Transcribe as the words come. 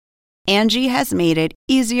Angie has made it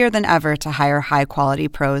easier than ever to hire high-quality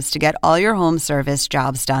pros to get all your home service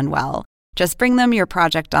jobs done well. Just bring them your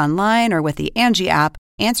project online or with the Angie app,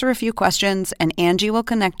 answer a few questions, and Angie will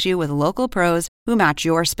connect you with local pros who match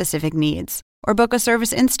your specific needs. Or book a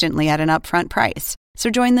service instantly at an upfront price. So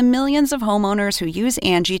join the millions of homeowners who use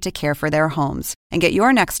Angie to care for their homes and get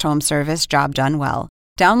your next home service job done well.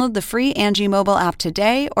 Download the free Angie mobile app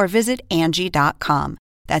today or visit Angie.com.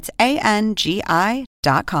 That's ANGI.com.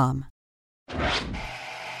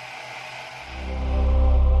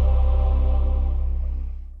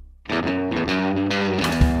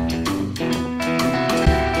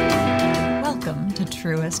 Welcome to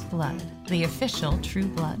Truest Blood, the official True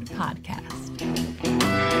Blood podcast.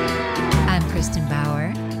 I'm Kristen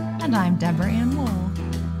Bauer. And I'm Deborah Ann Wool.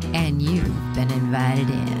 And you've been invited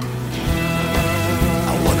in.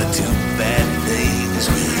 I want to do bad things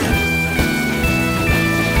with you.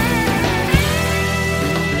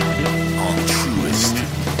 On Truest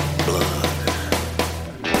Blood.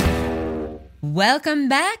 Welcome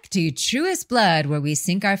back to Truest Blood, where we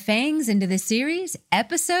sink our fangs into the series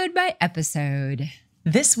episode by episode.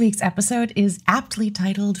 This week's episode is aptly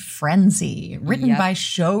titled Frenzy, written by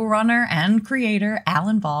showrunner and creator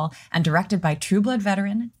Alan Ball and directed by True Blood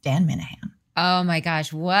veteran Dan Minahan. Oh my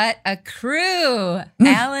gosh, what a crew!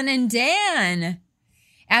 Alan and Dan.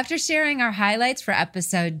 After sharing our highlights for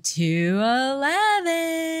episode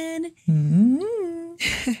 211,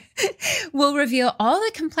 we'll reveal all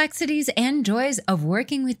the complexities and joys of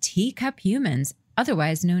working with teacup humans,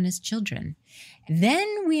 otherwise known as children.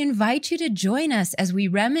 Then we invite you to join us as we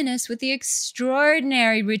reminisce with the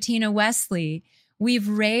extraordinary Rutina Wesley. We've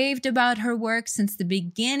raved about her work since the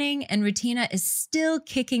beginning, and Rutina is still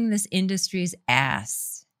kicking this industry's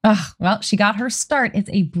ass. Well, she got her start as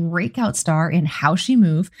a breakout star in How She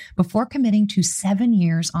Move before committing to 7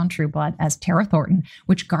 years on True Blood as Tara Thornton,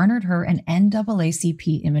 which garnered her an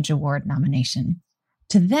NAACP Image Award nomination.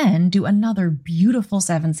 To then do another beautiful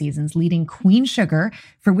 7 seasons leading Queen Sugar,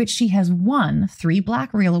 for which she has won 3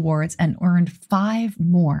 Black Reel Awards and earned 5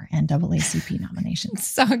 more NAACP nominations.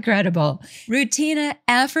 So incredible. Rutina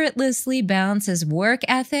effortlessly balances work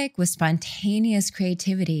ethic with spontaneous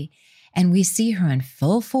creativity, and we see her in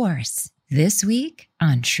full force this week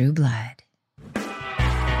on True Blood.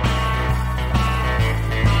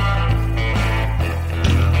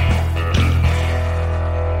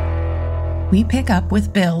 We pick up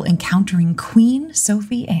with Bill encountering Queen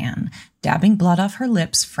Sophie Ann, dabbing blood off her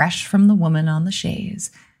lips fresh from the woman on the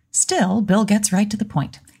chaise. Still, Bill gets right to the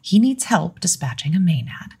point. He needs help dispatching a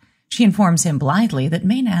Maenad. She informs him blithely that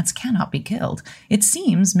Maenads cannot be killed. It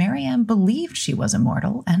seems Marianne believed she was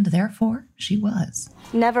immortal, and therefore she was.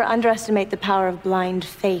 Never underestimate the power of blind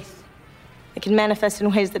faith. It can manifest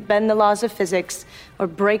in ways that bend the laws of physics or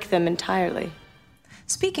break them entirely.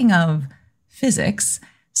 Speaking of physics,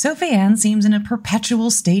 Sophie Ann seems in a perpetual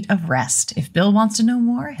state of rest. If Bill wants to know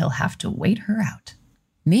more, he'll have to wait her out.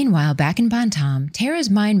 Meanwhile, back in Bantam, Tara's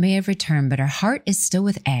mind may have returned, but her heart is still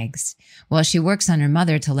with eggs. While she works on her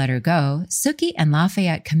mother to let her go, Sookie and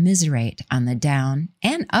Lafayette commiserate on the down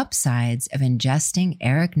and upsides of ingesting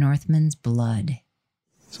Eric Northman's blood.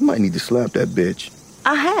 Somebody need to slap that bitch.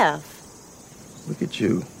 I have. Look at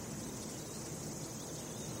you.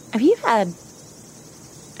 Have you had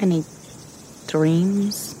any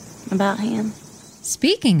dreams about him?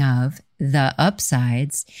 Speaking of the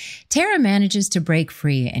upsides, Tara manages to break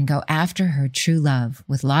free and go after her true love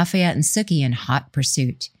with Lafayette and Sookie in hot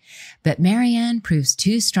pursuit. But Marianne proves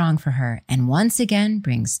too strong for her and once again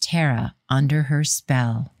brings Tara under her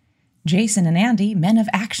spell. Jason and Andy, men of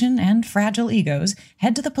action and fragile egos,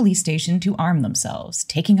 head to the police station to arm themselves,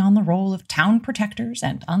 taking on the role of town protectors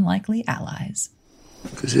and unlikely allies.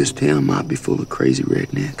 Because this town might be full of crazy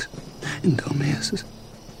rednecks and dumbasses.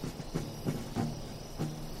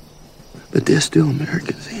 But they're still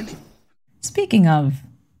Americans, Andy. Speaking of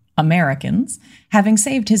Americans, having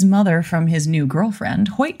saved his mother from his new girlfriend,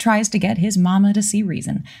 Hoyt tries to get his mama to see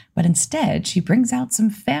reason, but instead she brings out some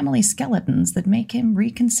family skeletons that make him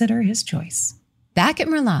reconsider his choice. Back at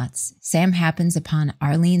Merlotte's, Sam happens upon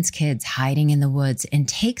Arlene's kids hiding in the woods and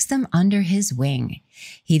takes them under his wing.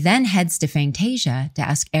 He then heads to Fantasia to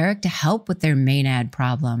ask Eric to help with their Maenad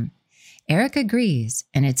problem. Eric agrees,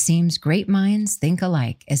 and it seems great minds think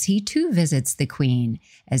alike as he too visits the Queen,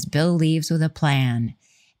 as Bill leaves with a plan,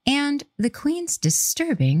 and the Queen's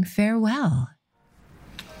disturbing farewell.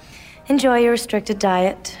 Enjoy your restricted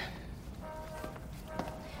diet.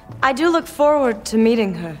 I do look forward to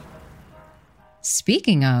meeting her.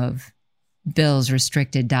 Speaking of Bill's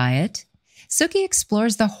restricted diet, Sookie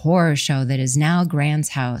explores the horror show that is now Grant's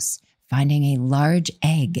house, finding a large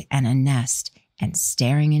egg and a nest, and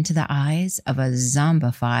staring into the eyes of a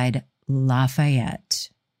zombified Lafayette.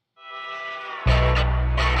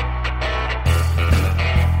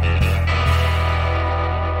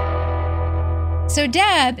 So,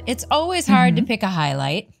 Deb, it's always hard to pick a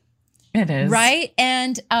highlight. It is. Right?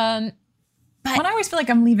 And but I always feel like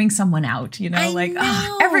I'm leaving someone out, you know,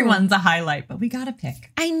 everyone's a highlight, but we got to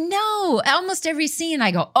pick. I know. Almost every scene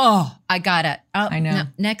I go, I got it. I know. No,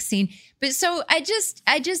 next scene. But so I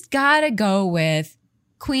just got to go with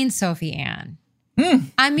Queen Sophie Anne.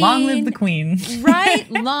 I mean, long live the Queen. Right?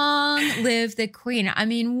 Long live the Queen. I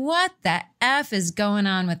mean, what the F is going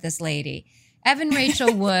on with this lady? Evan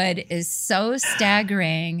Rachel Wood is so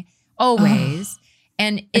staggering always.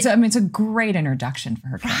 And it's a great introduction for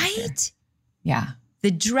her character. Right? Yeah.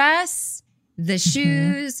 The dress, the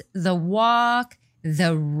shoes, the walk,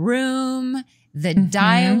 the room, the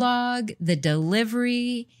dialogue, the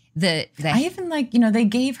delivery, I even like, you know, they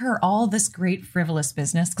gave her all this great frivolous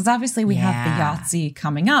business because obviously we have the Yahtzee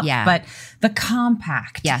coming up, but the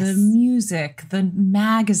compact, the music, the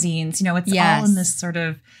magazines, you know, it's all in this sort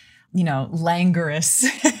of, you know, languorous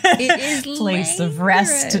place of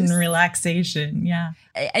rest and relaxation. Yeah.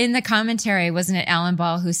 In the commentary, wasn't it Alan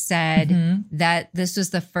Ball who said that this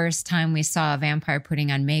was the first time we saw a vampire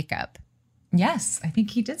putting on makeup? Yes, I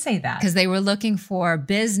think he did say that. Because they were looking for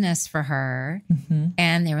business for her.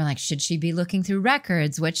 And they were like, should she be looking through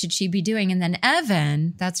records? What should she be doing? And then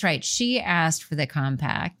Evan, that's right, she asked for the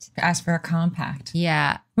compact. Asked for a compact.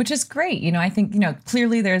 Yeah. Which is great. You know, I think, you know,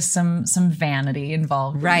 clearly there's some vanity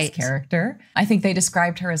involved with this character. I think they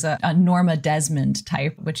described her as a Norma Desmond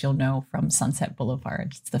type, which you'll know from Sunset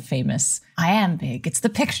Boulevard. It's the famous, I am big. It's the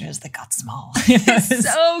pictures that got small.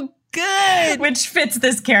 It's so good. Which fits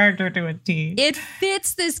this character to a T. It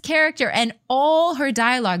fits this character and all her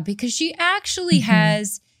dialogue because she actually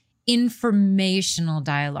has informational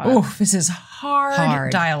dialogue. Oof, this is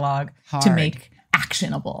hard dialogue to make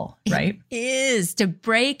actionable, right? It is, to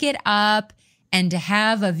break it up and to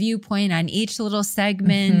have a viewpoint on each little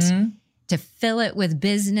segment, to fill it with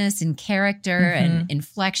business and character and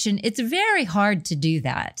inflection. It's very hard to do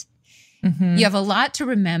that. You have a lot to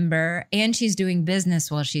remember, and she's doing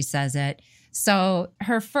business while she says it. So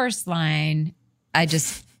her first line, I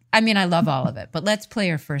love all of it, but let's play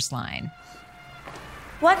her first line.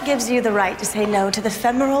 What gives you the right to say no to the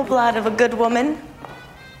femoral blood of a good woman?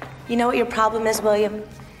 You know what your problem is, William?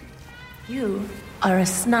 You are a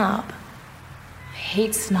snob. I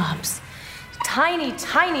hate snobs. Tiny,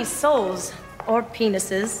 tiny souls, or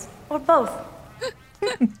penises, or both.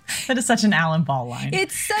 That is such an Alan Ball line.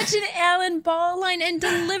 It's such an Alan Ball line and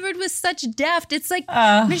delivered with such depth. It's like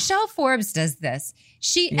Michelle Forbes does this.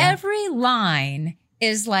 Every line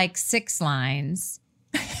is like 6 lines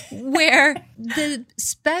where the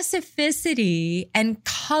specificity and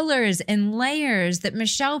colors and layers that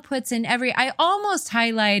Michelle puts in I almost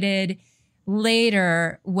highlighted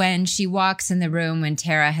later when she walks in the room when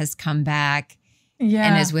Tara has come back.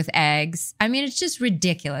 And is with eggs. I mean, it's just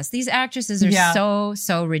ridiculous. These actresses are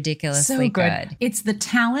so ridiculously good. It's the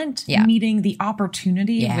talent meeting the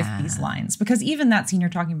opportunity with these lines. Because even that scene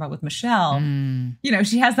you're talking about with Michelle, you know,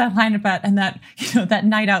 she has that line about, and that, you know, that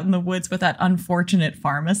night out in the woods with that unfortunate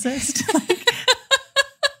pharmacist.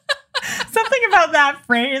 Something about that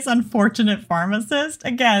phrase, unfortunate pharmacist.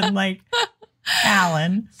 Again, like...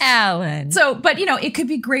 Alan. So, but you know, it could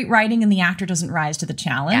be great writing and the actor doesn't rise to the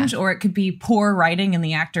challenge, or it could be poor writing and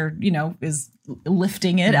the actor, you know, is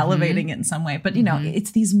lifting it, elevating it in some way. But, you know,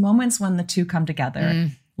 it's these moments when the two come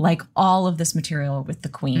together, like all of this material with the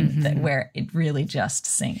Queen, that where it really just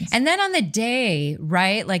sings. And then on the day,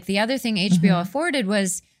 right, like the other thing HBO afforded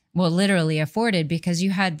was, well, literally afforded because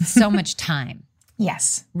you had so much time.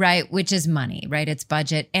 Yes. Right, which is money, right? It's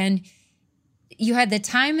budget. And you had the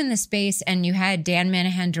time and the space, and you had Dan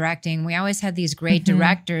Minahan directing. We always had these great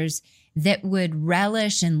directors that would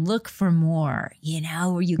relish and look for more, you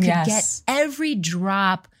know, where you could get every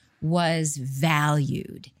drop was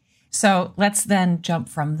valued. So let's then jump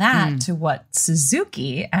from that to what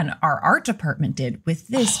Suzuki and our art department did with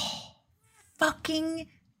this fucking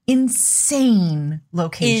insane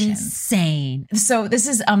location. Insane. So this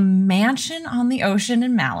is a mansion on the ocean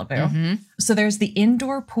in Malibu. So there's the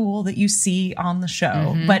indoor pool that you see on the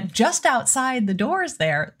show, but just outside the doors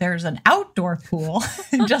there's an outdoor pool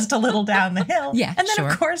just a little down the hill. Yeah, and then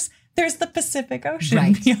of course there's the Pacific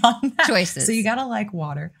Ocean beyond that. Choices. So you gotta like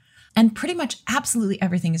water. And pretty much absolutely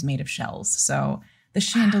everything is made of shells. So the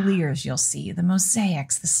chandeliers you'll see, the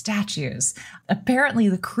mosaics, the statues. Apparently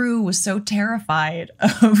the crew was so terrified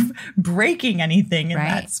of breaking anything in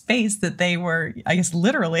that space that they were, I guess,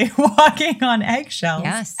 literally walking on eggshells.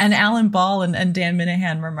 Yes. And Alan Ball and Dan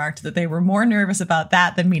Minahan remarked that they were more nervous about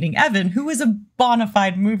that than meeting Evan, who is a bona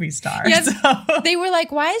fide movie star. Yes. So. They were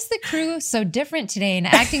like, why is the crew so different today and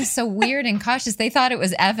acting so weird and cautious? They thought it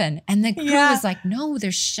was Evan. And the crew was like, no,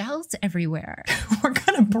 there's shells everywhere. We're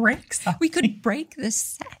going to break something. We could break this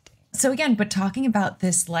set. So again, but talking about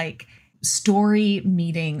this like story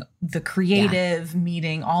meeting, the creative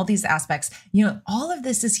meeting, all these aspects, you know, all of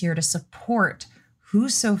this is here to support who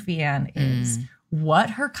Sophie Ann is,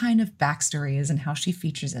 what her kind of backstory is, and how she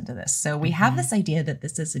features into this. So we have this idea that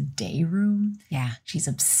this is a day room. Yeah. She's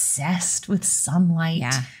obsessed with sunlight.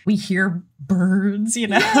 Yeah. We hear birds, you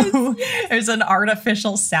know. Yes. There's an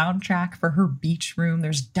artificial soundtrack for her beach room.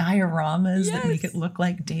 There's dioramas that make it look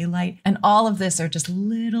like daylight. And all of this are just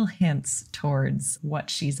little hints towards what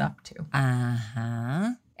she's up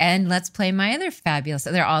to. And let's play my other fabulous.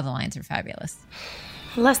 All the lines are fabulous.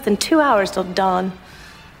 Less than 2 hours till dawn.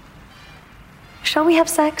 Shall we have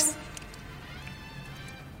sex?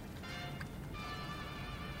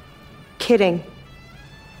 Kidding.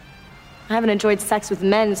 I haven't enjoyed sex with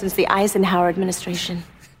men since the Eisenhower administration.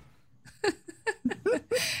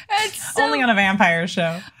 It's so, only on a vampire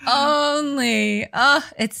show. Only. Oh,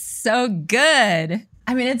 it's so good.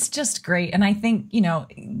 I mean, it's just great. And I think, you know,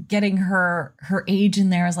 getting her age in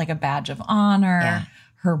there is like a badge of honor,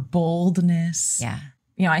 her boldness. Yeah.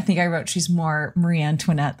 You know, I think I wrote she's more Marie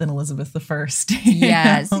Antoinette than Elizabeth I.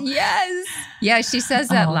 Yes, yes. Yeah, she says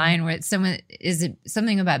that line where is it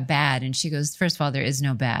something about bad? And she goes, first of all, there is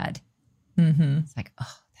no bad. It's like,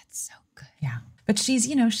 oh, that's so good. Yeah. But she's,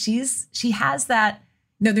 you know, she has that,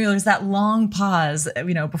 no, there's that long pause,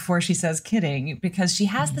 you know, before she says kidding, because she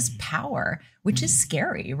has this power, which is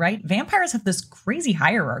scary, right? Vampires have this crazy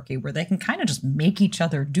hierarchy where they can kind of just make each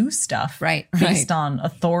other do stuff based on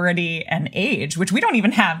authority and age, which we don't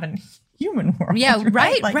even have in human world. Yeah,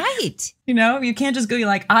 right. You know, you can't just go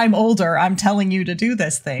like, I'm older, I'm telling you to do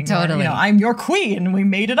this thing. Totally. Or, you know, I'm your queen, we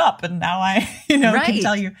made it up and now I, you know, can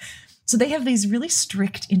tell you. So they have these really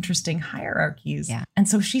strict, interesting hierarchies. Yeah. And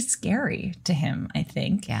so she's scary to him, I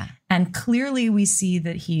think. Yeah. And clearly we see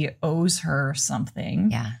that he owes her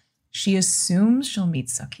something. Yeah. She assumes she'll meet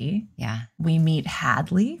Sookie. Yeah. We meet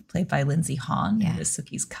Hadley, played by Lindsay Hahn, who is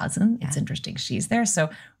Sookie's cousin. Yeah. It's interesting she's there. So,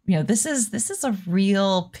 you know, this is a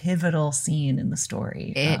real pivotal scene in the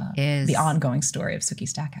story. It is. The ongoing story of Sookie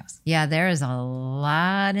Stackhouse. Yeah, there is a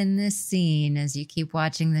lot in this scene as you keep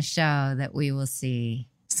watching the show that we will see.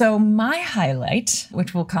 So my highlight,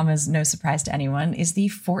 which will come as no surprise to anyone, is the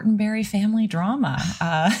Fortenberry family drama.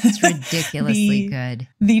 It's ridiculously good.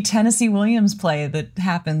 The Tennessee Williams play that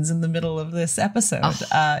happens in the middle of this episode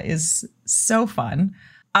is so fun.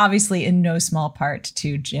 Obviously, in no small part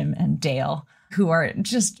to Jim and Dale, who are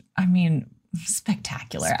just, I mean,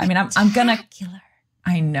 spectacular. I mean, I'm going to...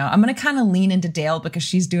 I know. I'm going to kind of lean into Dale because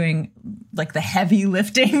she's doing like the heavy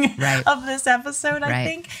lifting of this episode, I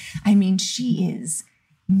think. I mean, she is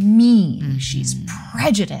mean. She's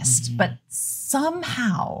prejudiced, but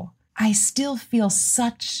somehow I still feel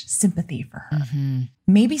such sympathy for her.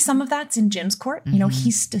 Maybe some of that's in Jim's court. You know,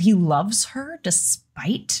 he loves her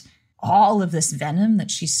despite all of this venom that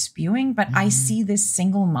she's spewing. But I see this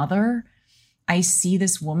single mother. I see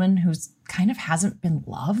this woman who's kind of hasn't been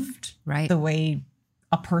loved the way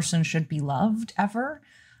a person should be loved ever.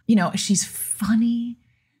 You know, she's funny,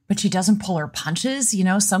 but she doesn't pull her punches. You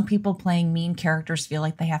know, some people playing mean characters feel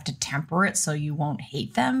like they have to temper it so you won't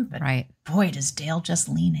hate them. But boy, does Dale just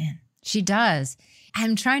lean in. She does.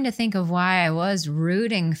 I'm trying to think of why I was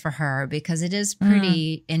rooting for her because it is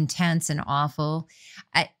pretty intense and awful.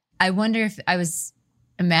 I wonder if I was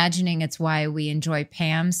imagining it's why we enjoy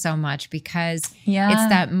Pam so much because it's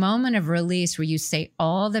that moment of release where you say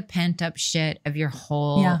all the pent up shit of your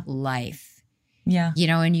whole life. Yeah. You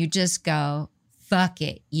know, and you just go, fuck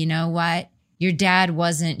it. You know what? Your dad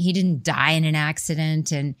he didn't die in an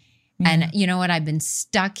accident. And you know what? I've been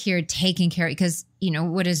stuck here taking care of, because, you know,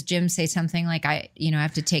 what does Jim say? Something like, I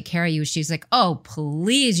have to take care of you. She's like, oh,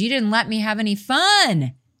 please. You didn't let me have any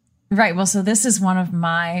fun. Right. Well, so this is one of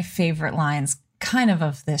my favorite lines kind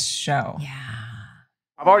of this show. Yeah.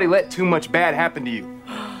 I've already let too much bad happen to you.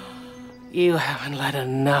 You haven't let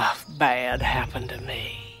enough bad happen to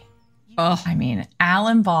me. Oh, I mean,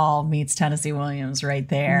 Alan Ball meets Tennessee Williams right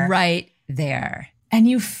there. Right there. And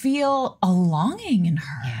you feel a longing in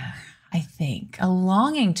her, I think. A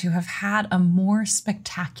longing to have had a more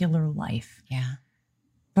spectacular life. Yeah.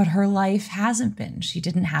 But her life hasn't been. She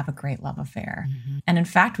didn't have a great love affair. And in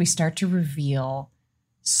fact, we start to reveal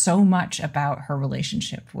so much about her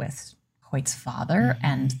relationship with Hoyt's father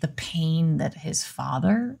and the pain that his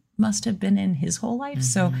father must have been in his whole life.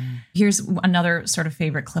 So here's another sort of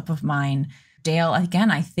favorite clip of mine. Dale,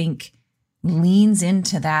 again, I think leans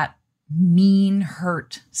into that mean,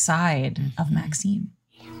 hurt side of Maxime.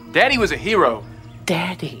 Daddy was a hero.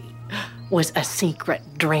 Daddy was a secret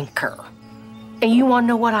drinker. And you want to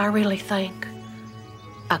know what I really think?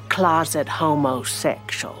 A closet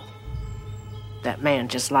homosexual. That man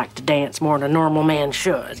just liked to dance more than a normal man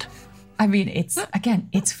should. I mean, it's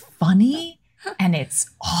funny and it's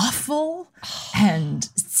awful and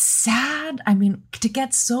sad. I mean, to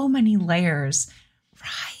get so many layers.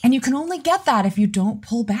 Right. And you can only get that if you don't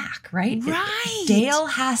pull back, right? Right. Dale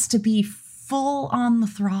has to be full on the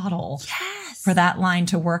throttle for that line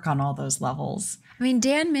to work on all those levels. I mean,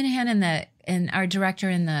 Dan Minahan and our director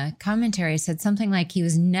in the commentary said something like he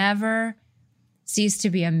was never ceased to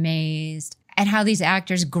be amazed at how these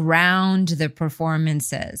actors ground the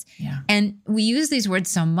performances. Yeah. And we use these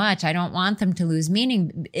words so much, I don't want them to lose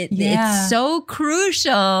meaning. It's so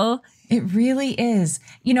crucial. It really is.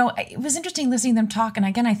 You know, it was interesting listening to them talk. And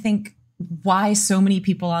again, I think why so many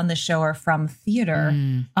people on the show are from theater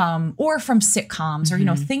or from sitcoms or, you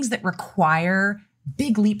know, things that require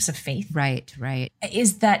big leaps of faith. Right, right.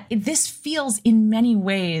 Is that this feels in many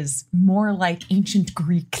ways more like ancient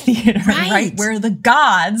Greek theater, right? Where the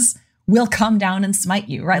gods will come down and smite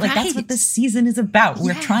you, right? Like that's what this season is about.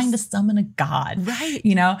 We're trying to summon a god, right?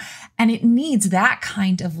 You know, and it needs that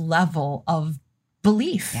kind of level of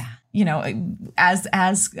belief. Yeah. You know,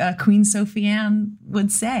 as Queen Sophie Anne would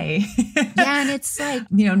say. Yeah, and it's like,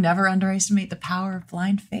 you know, never underestimate the power of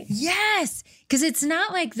blind faith. Yes, because it's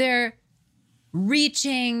not like they're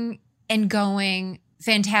reaching and going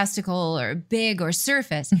fantastical or big or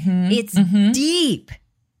surface. It's deep.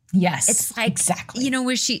 Yes, it's like, exactly. You know,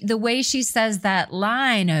 where the way she says that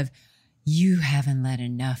line of, you haven't let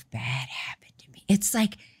enough bad happen to me. It's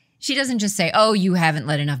like, she doesn't just say, oh, you haven't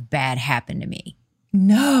let enough bad happen to me.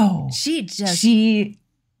 No. She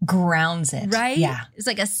grounds it. Right? Yeah. It's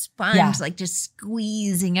like a sponge, like just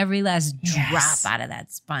squeezing every last drop out of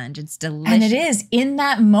that sponge. It's delicious. And it is. In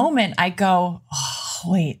that moment, I go, oh,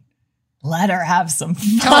 wait. Let her have some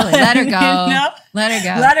fun. Totally. Let her go. You know? Let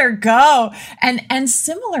her go. Let her go. And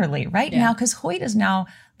similarly, right now, because Hoyt is now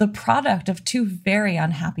the product of two very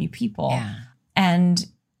unhappy people. Yeah. And,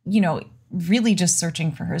 you know, really just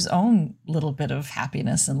searching for his own little bit of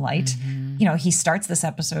happiness and light. You know, he starts this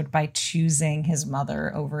episode by choosing his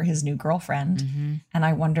mother over his new girlfriend. And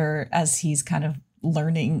I wonder, as he's kind of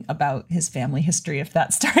learning about his family history, if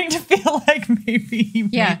that's starting to feel like maybe he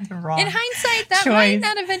made the wrong In hindsight, that choice. might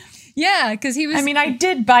not have been. Yeah, because he was. I mean, I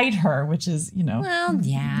did bite her, which is, you know. Well,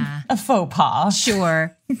 yeah. A faux pas.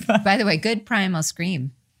 Sure. By the way, good primal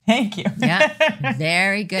scream. Thank you. Yeah.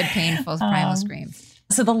 Very good, painful primal scream.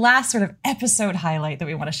 So the last sort of episode highlight that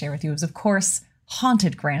we want to share with you is, of course,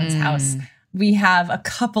 Haunted Grand's house. We have a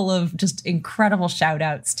couple of just incredible shout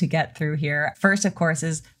outs to get through here. First, of course,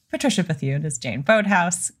 is Patricia Bethune as Jane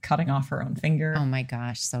Boathouse, cutting off her own finger. Oh my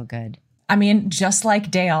gosh, so good. I mean, just like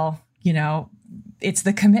Dale, you know, it's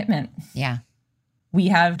the commitment. Yeah. We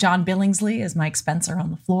have John Billingsley as Mike Spencer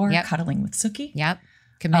on the floor, cuddling with Sookie. Yep.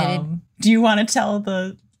 Committed. Do you want to tell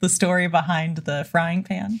the story behind the frying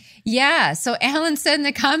pan? Yeah. So Alan said in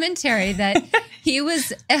the commentary that he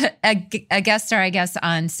was a guest star, I guess,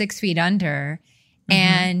 on 6 Feet Under,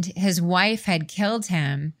 and his wife had killed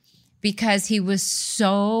him because he was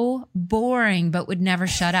so boring but would never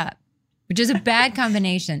shut up, which is a bad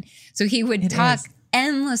combination. So he would talk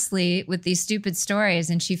endlessly with these stupid stories,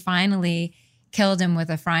 and she finally killed him with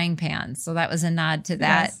a frying pan. So that was a nod to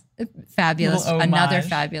that fabulous, another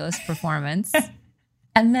fabulous performance.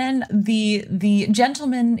 And then the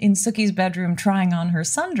gentleman in Sookie's bedroom trying on her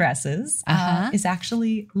sundresses is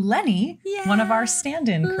actually Lenny, one of our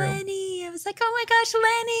stand-in crew. Lenny. I was like, oh my gosh,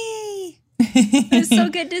 Lenny. It was so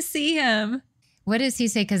good to see him. What does he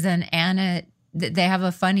say? Because then Anna, they have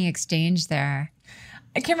a funny exchange there.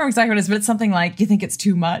 I can't remember exactly what it is, but it's something like, you think it's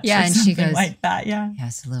too much? Yeah, and she goes, like that, yeah. Yeah,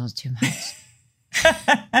 it's a little too much.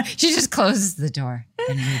 She just closes the door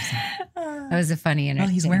and moves on. That was a funny interview.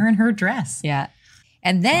 Well, he's wearing her dress. Yeah.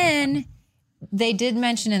 And then they did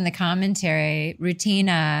mention in the commentary,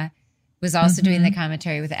 Rutina was also doing the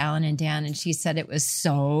commentary with Alan and Dan, and she said it was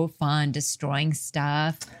so fun destroying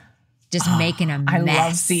stuff, just making a mess. I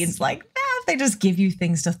love scenes like that. They just give you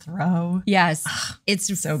things to throw. Yes.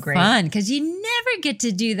 It's so great. Fun because you never get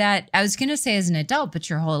to do that. I was going to say as an adult, but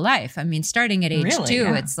your whole life. I mean, starting at age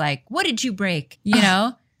 2, it's like, what did you break? You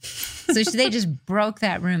know? So they just broke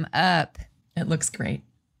that room up. It looks great.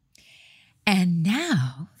 And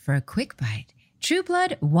now, for a quick bite, True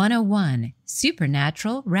Blood 101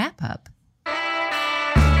 Supernatural Wrap-Up.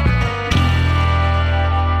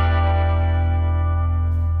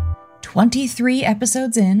 "23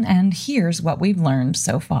 episodes in, and here's what we've learned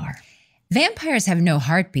so far." Vampires have no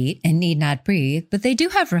heartbeat and need not breathe, but they do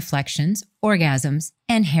have reflections, orgasms,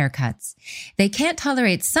 and haircuts. They can't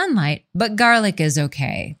tolerate sunlight, but garlic is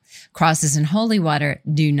okay. Crosses in holy water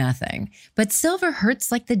do nothing, but silver hurts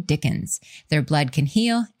like the dickens. Their blood can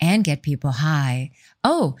heal and get people high.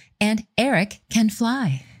 Oh, and Eric can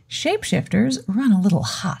fly. Shapeshifters run a little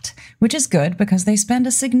hot, which is good because they spend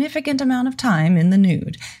a significant amount of time in the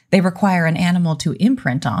nude. They require an animal to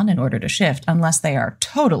imprint on in order to shift unless they are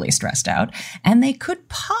totally stressed out, and they could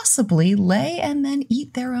possibly lay and then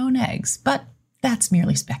eat their own eggs, but that's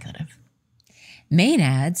merely speculative.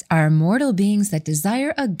 Maenads are immortal beings that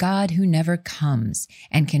desire a god who never comes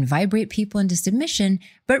and can vibrate people into submission,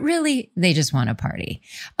 but really, they just want to party.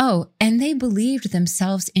 Oh, and they believed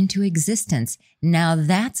themselves into existence. Now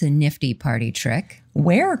that's a nifty party trick.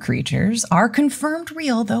 Were creatures are confirmed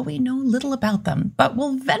real, though we know little about them, but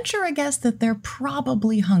we'll venture a guess that they're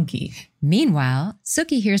probably hunky. Meanwhile,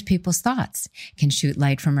 Sookie hears people's thoughts, can shoot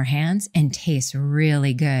light from her hands, and tastes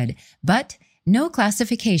really good, but no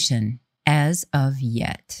classification. As of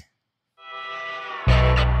yet.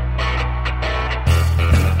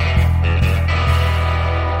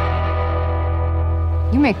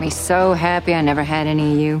 You make me so happy I never had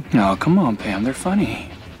any of you. Oh, come on, Pam. They're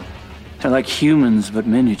funny. They're like humans, but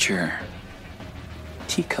miniature.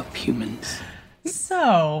 Teacup humans.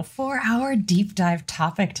 So, for our deep dive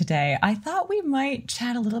topic today, I thought we might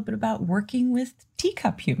chat a little bit about working with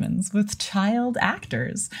teacup humans, with child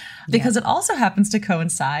actors, because it also happens to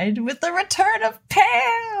coincide with the return of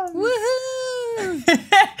Pam. Woohoo!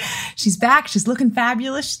 She's back. She's looking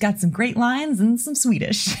fabulous. She's got some great lines and some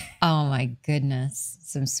Swedish. Oh my goodness.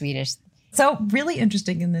 Some Swedish. So really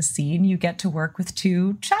interesting in this scene, you get to work with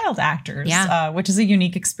two child actors, which is a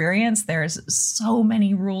unique experience. There's so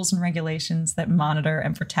many rules and regulations that monitor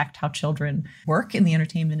and protect how children work in the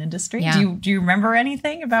entertainment industry. Yeah. Do you remember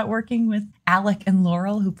anything about working with Alec and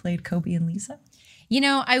Laurel, who played Kobe and Lisa? You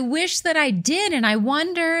know, I wish that I did. And I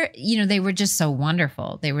wonder, they were just so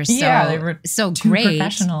wonderful. They were so too great.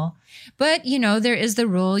 Professional. But, there is the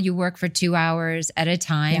rule you work for 2 hours at a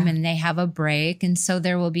time and they have a break. And so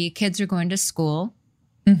there will be kids are going to school.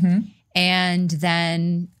 Mm-hmm. And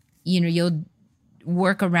then, you'll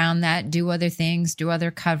work around that, do other things, do other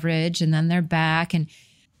coverage, and then they're back. And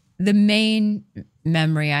the main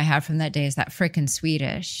memory I have from that day is that frickin'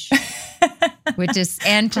 Swedish, which is,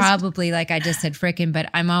 and probably like I just said frickin', but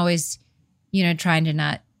I'm always, trying to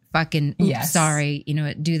not fucking, sorry,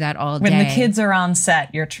 do that all day. When the kids are on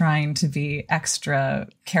set, you're trying to be extra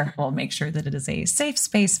careful, make sure that it is a safe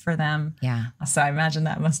space for them. Yeah. So I imagine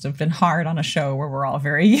that must have been hard on a show where we're all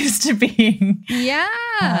very used to being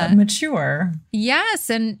mature. Yes.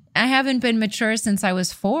 And I haven't been mature since I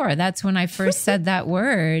was 4. That's when I first said that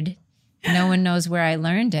word. No one knows where I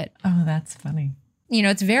learned it. Oh, that's funny.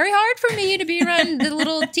 It's very hard for me to be around the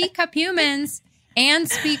little teacup humans and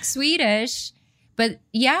speak Swedish. But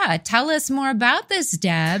tell us more about this,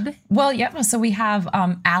 Deb. Well, so we have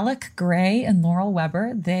Alec Gray and Laurel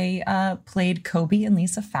Weber. They played Kobe and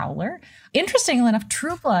Lisa Fowler. Interestingly enough,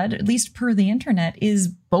 True Blood, at least per the internet, is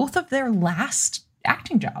both of their last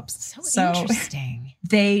acting jobs. So interesting.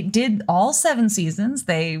 They did all 7 seasons.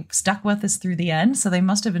 They stuck with us through the end, so they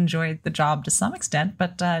must have enjoyed the job to some extent,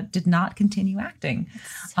 but did not continue acting.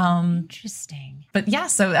 Interesting. But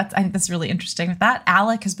so I think that's really interesting with that.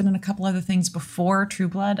 Alec has been in a couple other things before True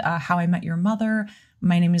Blood, How I Met Your Mother,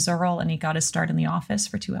 My Name is Earl, and he got his start in The Office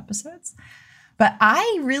for 2 episodes. But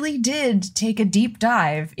I really did take a deep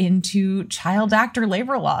dive into child actor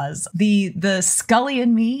labor laws. The Scully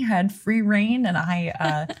in me had free reign, and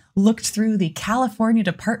I looked through the California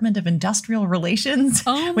Department of Industrial Relations,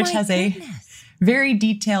 which has a very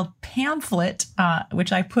detailed pamphlet,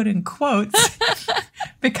 which I put in quotes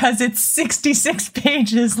because it's 66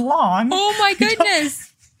 pages long. Oh my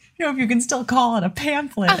goodness. I don't know if you can still call it a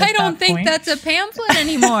pamphlet. I don't think that's a pamphlet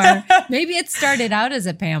anymore. Maybe it started out as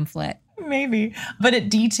a pamphlet. Maybe. But it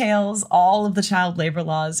details all of the child labor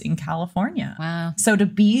laws in California. Wow. So to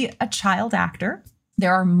be a child actor,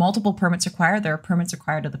 there are multiple permits required. There are permits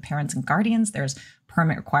required of the parents and guardians. There's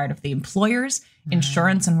permit required of the employers.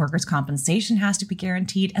 Insurance and workers' compensation has to be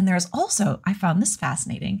guaranteed. And there's also, I found this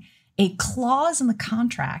fascinating, a clause in the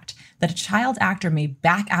contract that a child actor may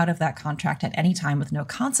back out of that contract at any time with no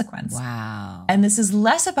consequence. Wow. And this is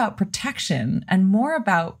less about protection and more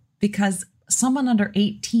about because someone under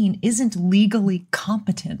 18 isn't legally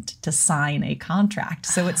competent to sign a contract.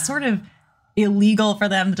 So it's sort of illegal for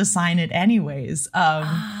them to sign it anyways.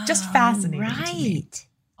 Just fascinating to me.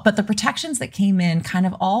 But the protections that came in kind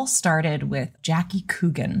of all started with Jackie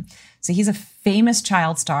Coogan. So he's a famous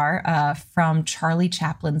child star from Charlie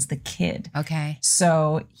Chaplin's The Kid. Okay.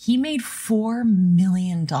 So he made $4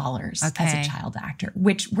 million as a child actor,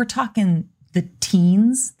 which we're talking the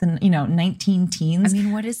teens, 19 teens. I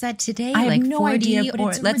mean, what is that today? I have like no 40, idea. But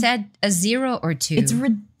or let's add a 0 or 2. It's a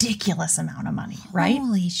ridiculous amount of money, right?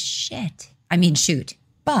 Holy shit. I mean, shoot.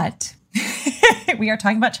 But we are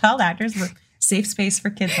talking about child actors. We're safe space for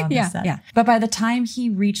kids on this set. Yeah. But by the time he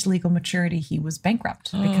reached legal maturity, he was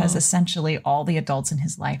bankrupt because essentially all the adults in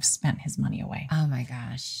his life spent his money away. Oh my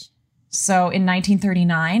gosh. So in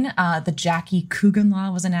 1939, the Jackie Coogan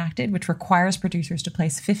Law was enacted, which requires producers to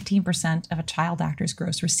place 15% of a child actor's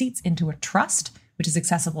gross receipts into a trust, which is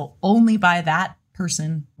accessible only by that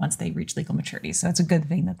person once they reach legal maturity. So it's a good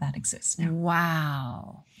thing that exists now.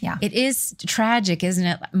 Wow. Yeah. It is tragic, isn't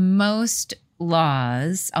it? Most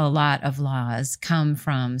laws, a lot of laws, come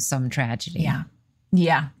from some tragedy. Yeah.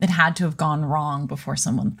 Yeah. It had to have gone wrong before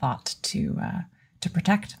someone thought to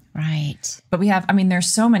protect. Right. But we have,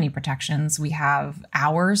 there's so many protections. We have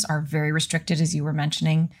hours are very restricted, as you were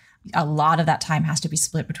mentioning. A lot of that time has to be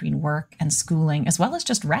split between work and schooling, as well as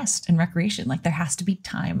just rest and recreation. Like there has to be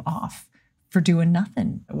time off for doing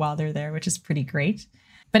nothing while they're there, which is pretty great.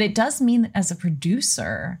 But it does mean that as a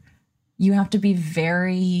producer, you have to be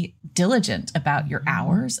very diligent about your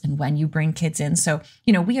hours and when you bring kids in. So,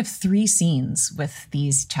 we have 3 scenes with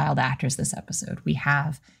these child actors this episode. We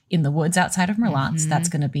have in the woods outside of Merlotte's. That's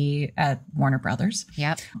going to be at Warner Brothers.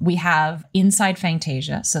 Yep. We have inside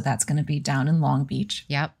Fantasia. So that's going to be down in Long Beach.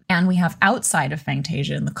 Yep. And we have outside of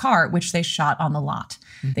Fantasia in the car, which they shot on the lot.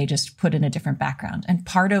 They just put in a different background. And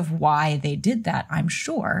part of why they did that, I'm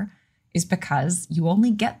sure, is because you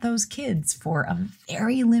only get those kids for a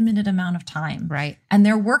very limited amount of time. Right. And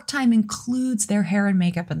their work time includes their hair and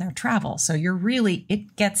makeup and their travel. So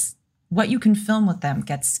what you can film with them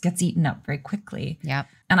gets eaten up very quickly. Yep.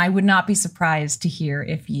 And I would not be surprised to hear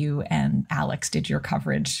if you and Alex did your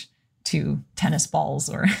coverage to tennis balls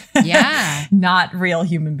or not real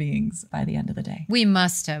human beings by the end of the day. We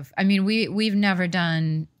must have. We've never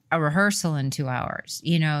done a rehearsal in 2 hours,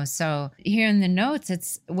 so here in the notes,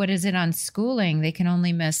 it's, what is it on schooling? They can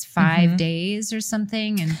only miss 5 days or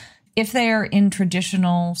something. And if they're in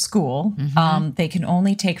traditional school, they can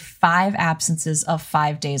only take 5 absences of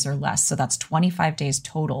 5 days or less. So that's 25 days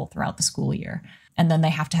total throughout the school year. And then they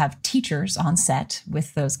have to have teachers on set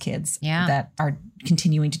with those kids that are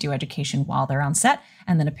continuing to do education while they're on set.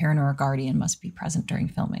 And then a parent or a guardian must be present during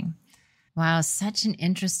filming. Wow, such an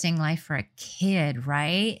interesting life for a kid,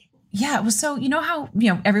 right? Yeah, it was so, how,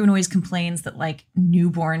 everyone always complains that like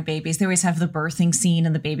newborn babies, they always have the birthing scene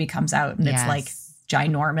and the baby comes out and it's like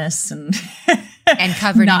ginormous and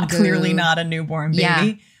covered not in goo. Clearly not a newborn baby.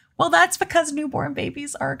 Yeah. Well, that's because newborn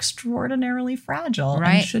babies are extraordinarily fragile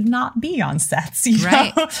right. and should not be on sets. You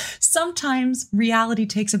know? Sometimes reality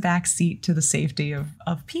takes a back seat to the safety of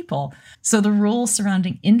people. So the rule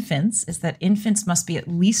surrounding infants is that infants must be at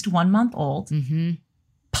least 1 month old,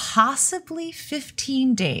 possibly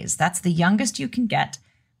 15 days. That's the youngest you can get.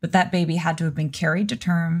 But that baby had to have been carried to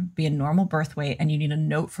term, be a normal birth weight, and you need a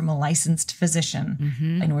note from a licensed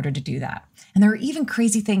physician in order to do that. And there are even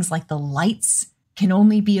crazy things like the lights can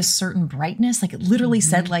only be a certain brightness. Like it literally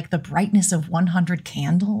said like the brightness of 100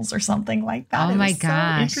 candles or something like that. Oh my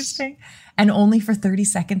gosh. So interesting. And only for 30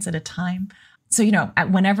 seconds at a time. So,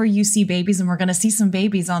 whenever you see babies, and we're going to see some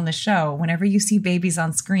babies on the show, whenever you see babies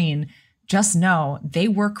on screen, just know they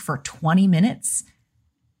work for 20 minutes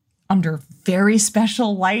under very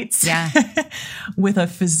special lights with a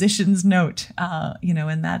physician's note,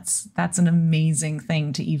 and that's an amazing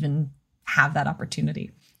thing to even have that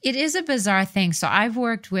opportunity. It is a bizarre thing. So I've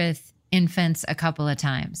worked with infants a couple of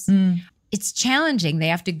times. It's challenging. They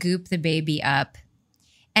have to goop the baby up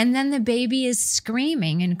and then the baby is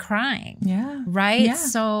screaming and crying. Yeah. Right? Yeah.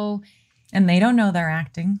 So. And they don't know they're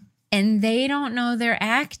acting. And they don't know they're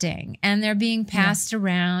acting and they're being passed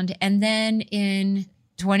around. And then in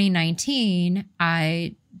 2019,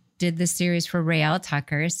 I did the series for Raelle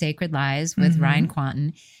Tucker, Sacred Lies with Ryan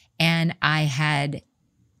Quanten. And I had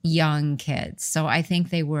young kids. So I think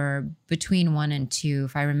they were between 1 and 2,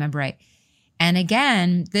 if I remember right. And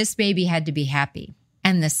again, this baby had to be happy.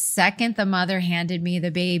 And the second the mother handed me the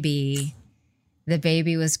baby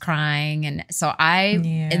was crying. And so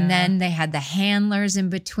and then they had the handlers in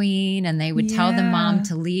between and they would tell the mom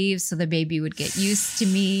to leave so the baby would get used to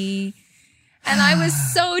me. And I was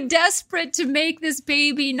so desperate to make this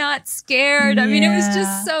baby not scared. I mean,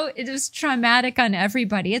 it was traumatic on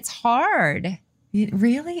everybody. It's hard. It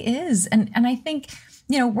really is. And I think,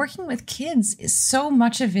 working with kids is so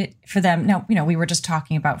much of it for them. Now, we were just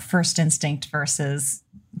talking about first instinct versus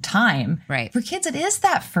time. Right. For kids, it is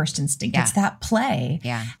that first instinct. Yeah. It's that play.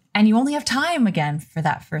 Yeah. And you only have time again for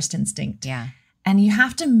that first instinct. Yeah. And you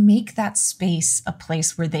have to make that space a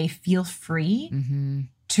place where they feel free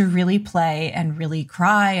to really play and really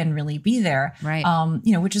cry and really be there. Right.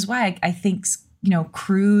 Which is why I think,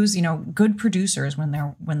 crews, good producers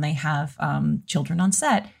when they have children on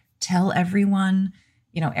set, tell everyone,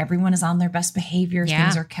 everyone is on their best behavior. Yeah.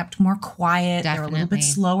 Things are kept more quiet. Definitely. They're a little bit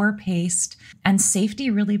slower paced, and safety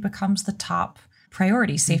really becomes the top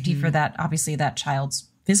priority. Safety for that, obviously, that child's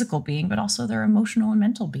physical being, but also their emotional and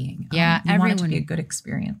mental being. Yeah, you want it to be a good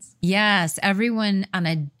experience. Yes, everyone on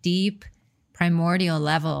a deep primordial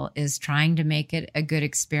level is trying to make it a good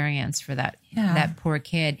experience for that poor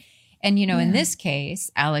kid. And, in this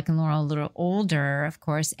case, Alec and Laurel are a little older, of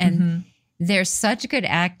course, and they're such good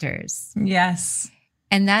actors. Yes.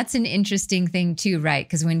 And that's an interesting thing too, right?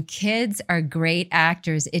 Because when kids are great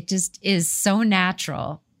actors, it just is so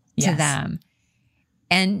natural to them.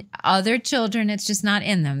 And other children, it's just not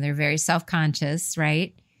in them. They're very self-conscious,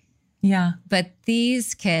 right? Yeah. But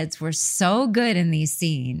these kids were so good in these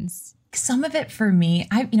scenes. Some of it for me,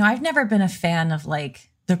 I've never been a fan of like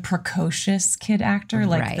the precocious kid actor,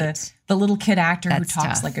 like the little kid actor who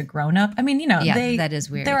talks tough. Like a grown-up. I mean, that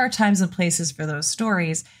is weird. There are times and places for those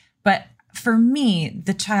stories. But for me,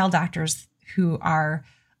 the child actors who are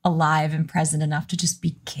alive and present enough to just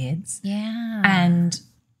be kids. Yeah. And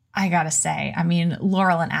I gotta say,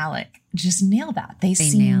 Laurel and Alec just nail that. They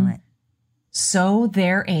seem nail it. So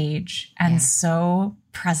their age and so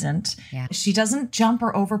present. Yeah. She doesn't jump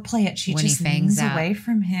or overplay it. She when just leans away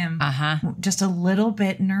from him, just a little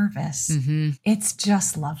bit nervous. Mm-hmm. It's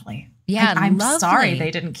just lovely. Yeah, I'm lovely. sorry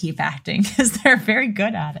they didn't keep acting because they're very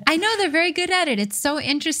good at it. I know they're very good at it. It's so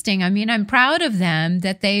interesting. I'm proud of them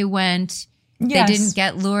that they went... Yes. They didn't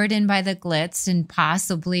get lured in by the glitz and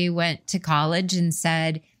possibly went to college and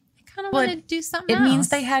said, I kind of want to do something else. It means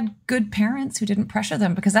they had good parents who didn't pressure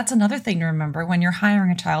them, because that's another thing to remember. When you're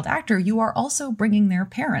hiring a child actor, you are also bringing their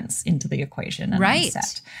parents into the equation and on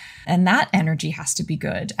set. And that energy has to be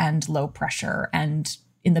good and low pressure and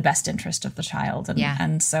in the best interest of the child.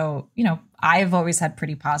 And so, I've always had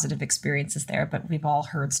pretty positive experiences there, but we've all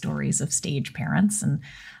heard stories of stage parents. And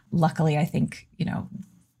luckily, I think,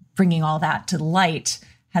 bringing all that to light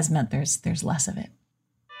has meant there's less of it.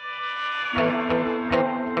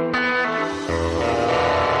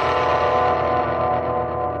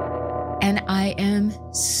 And I am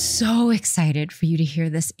so excited for you to hear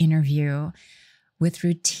this interview with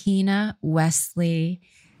Rutina Wesley.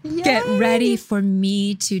 Yay! Get ready for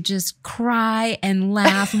me to just cry and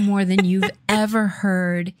laugh more than you've ever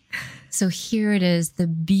heard. So here it is, the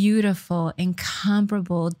beautiful,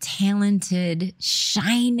 incomparable, talented,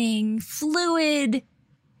 shining, fluid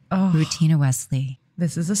Rutina Wesley.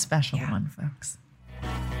 This is a special one, folks.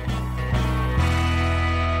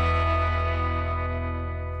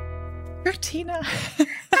 Rutina. Hi.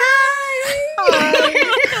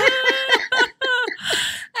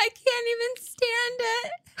 I can't even stand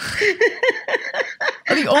it.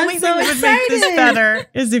 The only thing that would make this better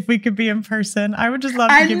is if we could be in person. I would just love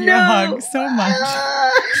to give you a hug so much.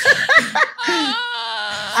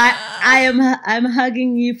 I'm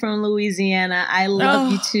hugging you from Louisiana. I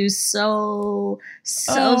love you too so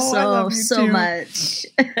much.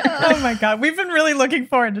 Oh my God. We've been really looking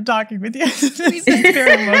forward to talking with you. This is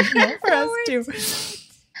very emotional for us too.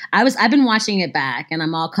 I've been watching it back and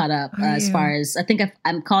I'm all caught up as far as, I think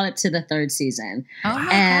I'm caught up to the third season. Oh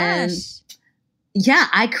my gosh. Yeah,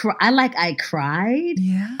 I cried.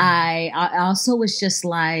 Yeah. I also was just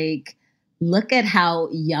like, look at how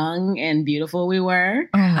young and beautiful we were.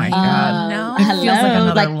 Oh my God. No. It feels like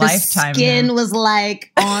another lifetime. The skin was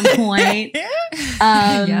like on point.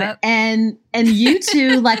 And you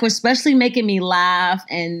two like were especially making me laugh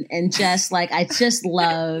and just like, I just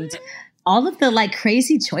loved all of the like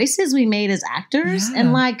crazy choices we made as actors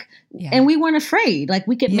and like, and we weren't afraid. Like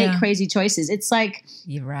we could make crazy choices. It's like,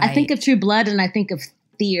 you're right. I think of True Blood and I think of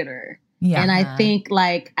theater. Yeah. And I think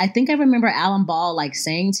I remember Alan Ball like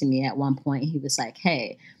saying to me at one point, he was like,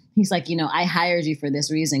 hey, he's like, I hired you for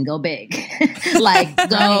this reason. Go big, like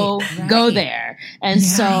go there. And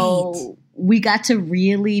so we got to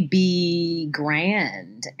really be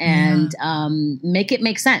grand and make it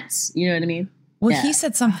make sense. You know what I mean? Well, he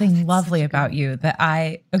said something lovely about you that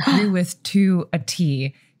I agree with to a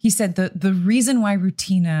T. He said the reason why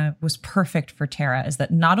Rutina was perfect for Tara is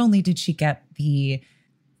that not only did she get the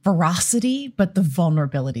ferocity, but the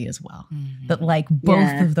vulnerability as well. That like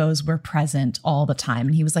both of those were present all the time.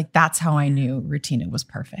 And he was like, that's how I knew Rutina was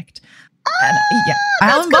perfect. And,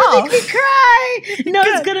 that's gonna make me cry. No,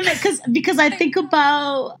 it's gonna because I think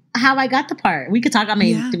about how I got the part. We could talk. I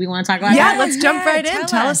mean, do we want to talk about that? Yeah, let's jump right in.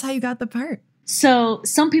 Tell us how you got the part. So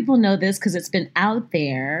some people know this because it's been out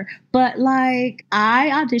there, but like I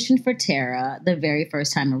auditioned for Tara the very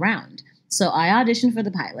first time around. So I auditioned for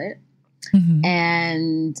the pilot.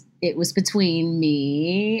 And it was between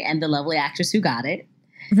me and the lovely actress who got it.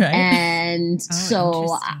 Right. And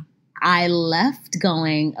so I left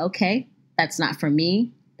going, okay, that's not for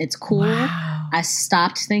me. It's cool. Wow. I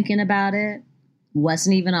stopped thinking about it.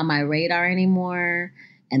 Wasn't even on my radar anymore.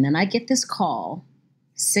 And then I get this call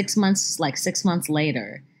 6 months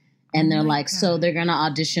later. And they're like, so they're going to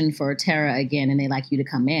audition for Tara again. And they like you to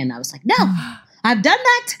come in. I was like, no. I've done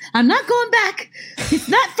that. I'm not going back. It's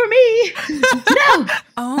not for me. No.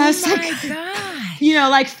 God. You know,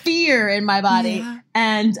 like fear in my body. Yeah.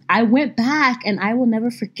 And I went back and I will never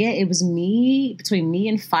forget. It was between me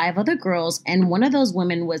and 5 other girls. And one of those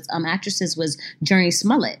women actresses was Journey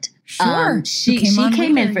Smollett. Sure. She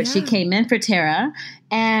came in for Tara.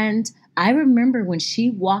 And I remember when she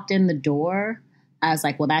walked in the door, I was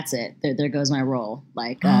like, well, that's it. There goes my role.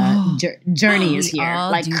 Like, Journey is here.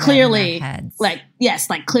 Like, clearly,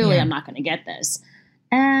 clearly I'm not going to get this.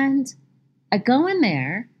 And I go in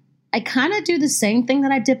there. I kind of do the same thing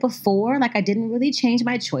that I did before. Like, I didn't really change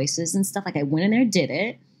my choices and stuff. Like, I went in there, did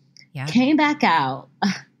it, came back out.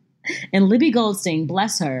 And Libby Goldstein,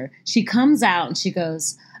 bless her, she comes out and she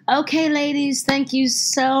goes, okay, ladies, thank you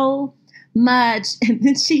so much. And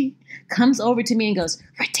then she comes over to me and goes,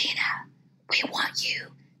 Rutina, we want you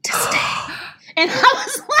to stay. And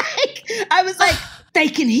I was like, they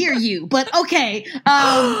can hear you, but okay.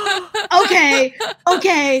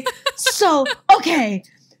 Okay.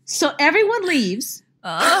 So everyone leaves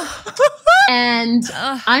and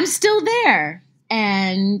I'm still there.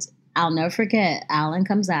 And I'll never forget, Alan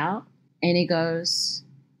comes out and he goes,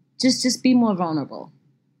 just be more vulnerable.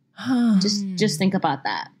 Just think about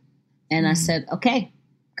that. And I said, okay,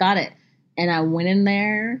 got it. And I went in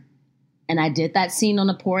there. And I did that scene on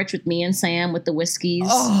the porch with me and Sam with the whiskeys.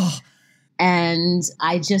 And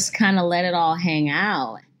I just kind of let it all hang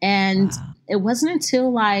out. And it wasn't until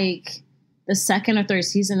like the second or third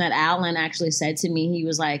season that Alan actually said to me, he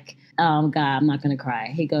was like, oh, God, I'm not going to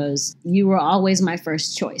cry. He goes, you were always my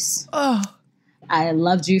first choice. I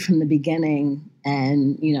loved you from the beginning.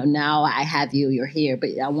 And, you know, now I have you, you're here, but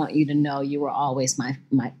I want you to know you were always my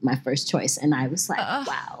first choice. And I was like,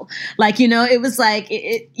 wow. Like, you know, it was like,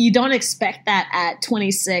 you don't expect that at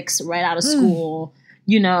 26, right out of school,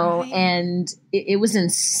 you know, and it was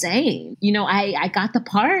insane. You know, I got the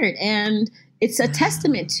part and it's a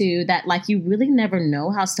testament to that, like, you really never know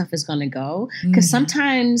how stuff is going to go. Because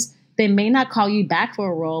sometimes they may not call you back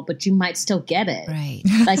for a role, but you might still get it. Right.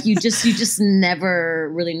 Like you just never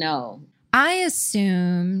really know. I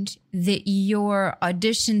assumed that your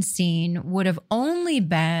audition scene would have only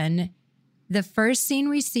been the first scene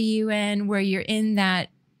we see you in where you're in that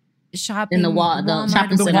shopping in the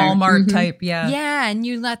shopping center. Walmart type, yeah. Yeah, and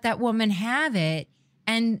you let that woman have it.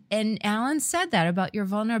 And Alan said that about your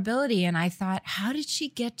vulnerability. And I thought, how did she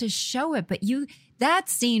get to show it? But that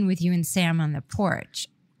scene with you and Sam on the porch.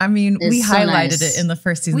 I mean, we highlighted it in the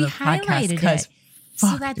first season of the podcast because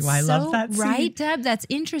so that's I love that scene. Right, Deb? That's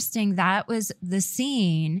interesting. That was the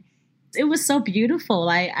scene. It was so beautiful.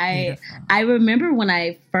 I remember when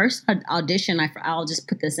I first auditioned, I'll just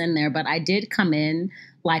put this in there, but I did come in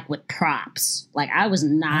like with props. Like I was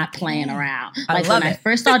not playing around. Like when I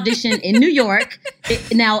first auditioned in New York,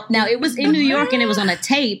 now it was in New York and it was on a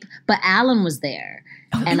tape, but Alan was there.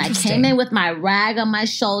 And I came in with my rag on my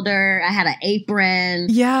shoulder. I had an apron.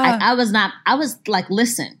 Yeah. I was like,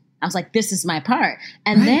 listen, I was like, this is my part.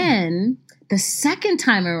 And then the second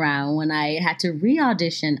time around when I had to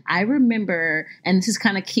re-audition, I remember, and this is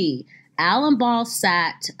kind of key, Alan Ball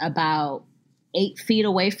sat about 8 feet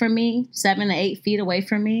away from me, 7 to 8 feet away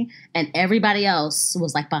from me. And everybody else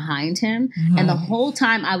was like behind him. Mm-hmm. And the whole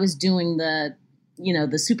time I was doing the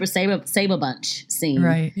Super Save a Bunch scene.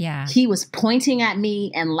 Right. Yeah. He was pointing at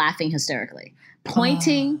me and laughing hysterically.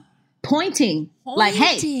 Pointing, like,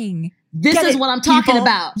 hey, this is what I'm talking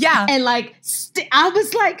about. Yeah. And like, I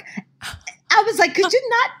was like, could you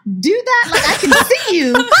not do that? Like, I can see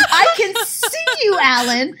you. I can see you,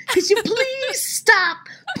 Alan. Could you please stop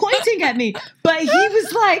pointing at me? But he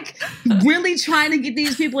was like really trying to get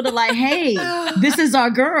these people to like, hey, this is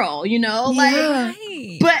our girl, you know? Like,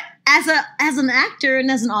 but as an actor and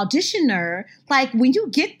as an auditioner, like when you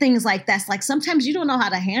get things like that, like sometimes you don't know how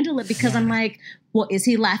to handle it because I'm like, well, is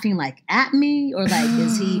he laughing like at me or like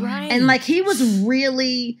is he? And like he was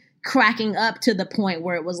really cracking up to the point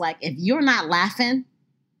where it was like, if you're not laughing,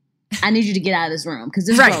 I need you to get out of this room because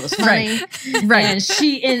this girl is funny. Right. And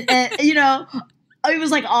she, and you know, it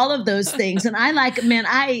was like all of those things. And I like, man,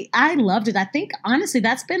 I loved it. I think honestly,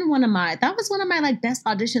 that was one of my like best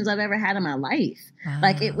auditions I've ever had in my life.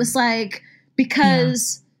 Like it was like,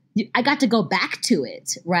 because I got to go back to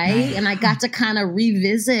it. Right. And I got to kind of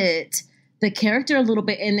revisit the character a little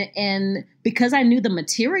bit. And because I knew the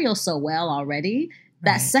material so well already,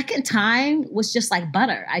 that second time was just like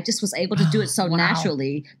butter. I just was able to do it so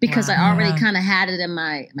naturally because I already kind of had it in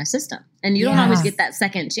my system. And you don't always get that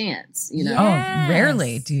second chance, you know? Oh,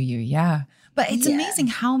 rarely do you. Yeah. But it's amazing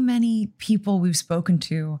how many people we've spoken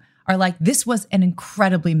to are like, this was an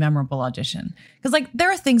incredibly memorable audition. Because like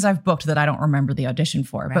there are things I've booked that I don't remember the audition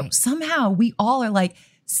for, but somehow we all are like,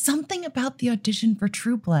 something about the audition for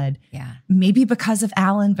True Blood. Yeah. Maybe because of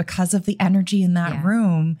Alan, because of the energy in that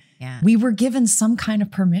room, we were given some kind of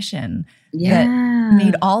permission that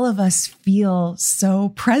made all of us feel so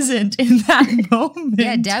present in that moment.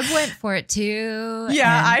 Yeah, Deb went for it too.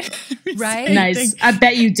 Yeah, right? Nice. I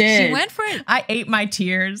bet you did. She went for it. I ate my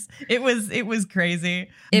tears. It was crazy.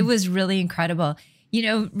 It was really incredible. You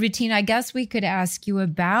know, Rutina, I guess we could ask you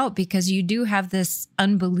about, because you do have this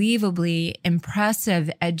unbelievably impressive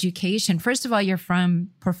education. First of all, you're from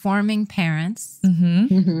performing parents.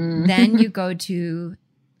 Then you go to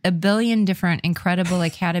a billion different incredible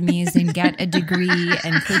academies and get a degree,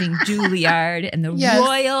 including Juilliard and the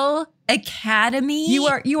Royal Academy.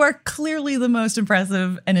 You are clearly the most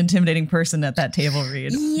impressive and intimidating person at that table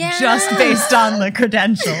read. Yeah. Just based on the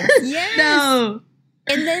credentials. Yes. No.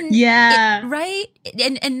 And then, right?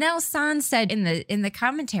 And now San said in the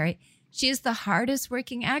commentary, she is the hardest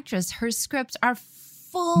working actress. Her scripts are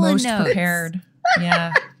full of notes. Most prepared.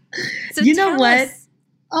 Yeah. So you know what?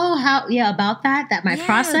 About that my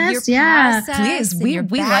process. Please. We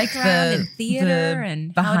like the theater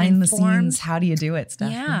and behind the scenes. How do you do it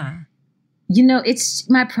stuff? Yeah. You know, it's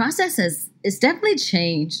my process it's definitely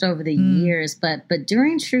changed over the years, but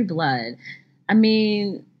during True Blood, I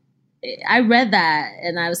mean, I read that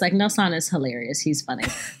and I was like, no, San is hilarious. He's funny.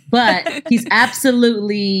 But he's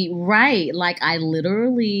absolutely right. Like I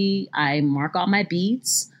mark all my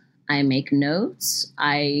beats. I make notes.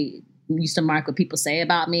 I used to mark what people say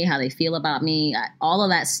about me, how they feel about me, all of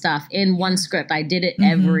that stuff in one script. I did it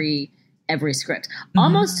every script,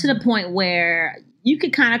 almost to the point where you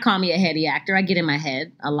could kind of call me a heady actor. I get in my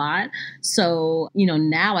head a lot. So, you know,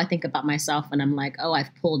 now I think about myself and I'm like, oh,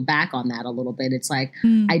 I've pulled back on that a little bit. It's like,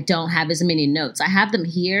 I don't have as many notes. I have them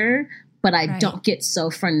here, but I don't get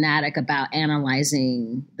so frenetic about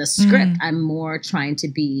analyzing the script. I'm more trying to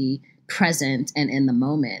be present and in the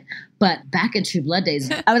moment. But back in True Blood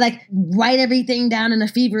days, I would like write everything down in a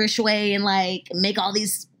feverish way and like make all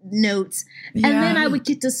these notes. And then I would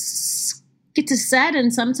get to set,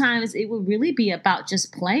 and sometimes it would really be about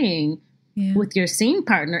just playing with your scene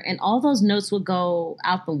partner, and all those notes would go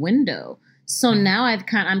out the window. So now I'm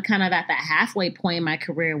kind of at that halfway point in my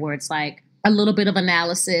career where it's like a little bit of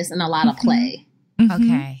analysis and a lot of play.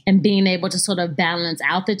 Okay. And being able to sort of balance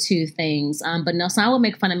out the two things. But Nelson would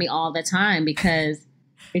make fun of me all the time because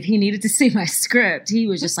if he needed to see my script, he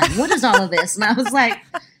was just like, what is all of this? And I was like,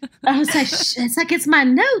 it's like, it's my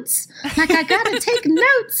notes. Like, I got to take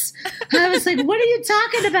notes. And I was like, what are you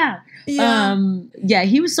talking about?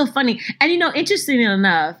 He was so funny. And, you know, interestingly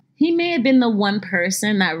enough, he may have been the one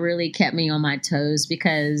person that really kept me on my toes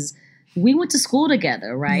because we went to school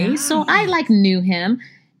together, right? Yeah. So I knew him.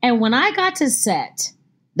 And when I got to set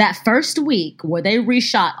that first week where they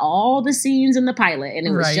reshot all the scenes in the pilot and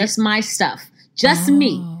it was just my stuff, just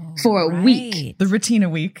me for a week. The Rutina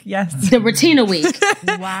week. Yes. The Rutina week.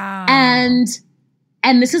 Wow. And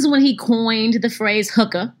this is when he coined the phrase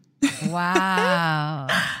hooker. Wow.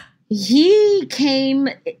 He came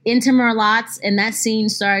into Merlotte's and that scene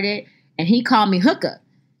started and he called me hooker.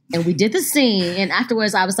 And we did the scene, and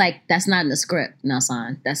afterwards I was like, that's not in the script,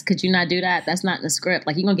 Nelson. Could you not do that? That's not in the script.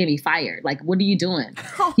 Like, you're going to get me fired. Like, what are you doing?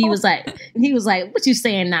 He was like, what you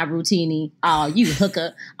saying now, Rutini? Oh, you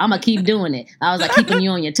hooker. I'm going to keep doing it. I was like, keeping you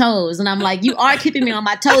on your toes. And I'm like, you are keeping me on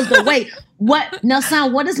my toes, but wait, what?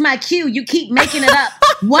 Nelson, what is my cue? You keep making it up.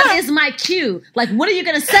 What is my cue? Like, what are you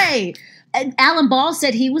going to say? And Alan Ball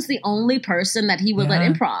said he was the only person that he would let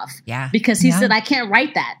improv. Yeah. Because he said, I can't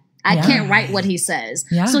write that. I can't write what he says.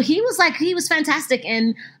 Yeah. So he was fantastic.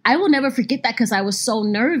 And I will never forget that because I was so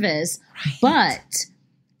nervous. Right. But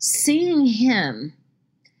seeing him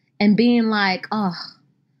and being like, oh,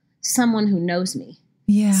 someone who knows me.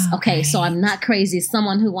 Yeah. Okay, so I'm not crazy.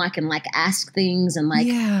 Someone who I can like ask things and like.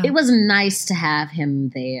 It was nice to have him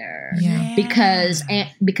there because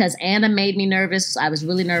Anna made me nervous. I was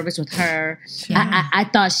really nervous with her. I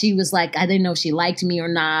thought she was like, I didn't know if she liked me or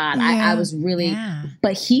not. I was really,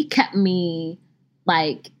 but he kept me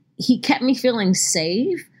feeling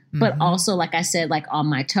safe, but also, like I said, like on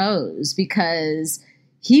my toes, because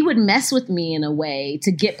he would mess with me in a way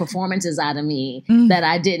to get performances out of me that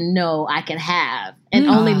I didn't know I could have. And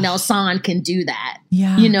only Nelson can do that.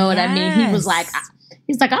 Yeah. You know what I mean? He was like,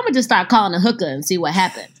 I'm going to just start calling a hooker and see what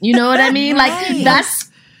happens. You know what I mean? Like that's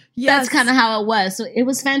kind of how it was. So it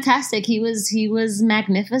was fantastic. He was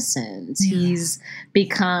magnificent. Yeah. He's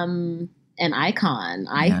become an icon,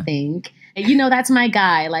 I think. You know, that's my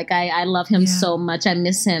guy. Like, I love him so much. I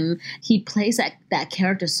miss him. He plays that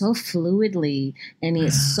character so fluidly, and he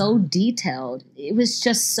is so detailed. It was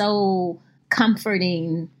just so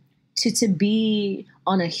comforting to be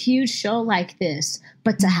on a huge show like this,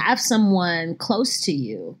 but to have someone close to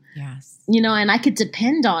you. Yes. You know, and I could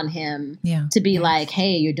depend on him to be like,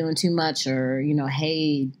 hey, you're doing too much, or, you know,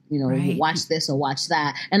 hey, you know, watch this or watch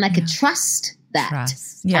that. And I could trust that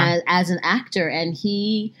as an actor. And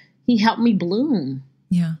he helped me bloom.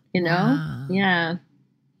 Yeah. You know? Wow. Yeah.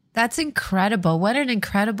 That's incredible. What an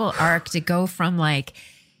incredible arc to go from like,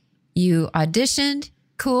 you auditioned,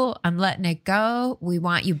 cool, I'm letting it go. We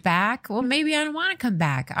want you back. Well, maybe I don't want to come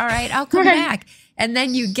back. All right, I'll come back. And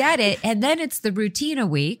then you get it. And then it's the Rutina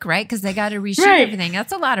week, right? Because they got to reshoot everything.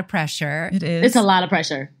 That's a lot of pressure. It is. It's a lot of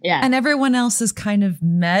pressure. Yeah. And everyone else has kind of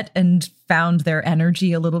met and found their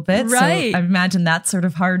energy a little bit. Right. So I imagine that's sort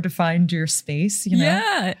of hard to find your space, you know?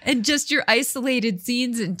 Yeah. And just your isolated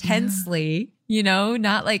scenes intensely, you know,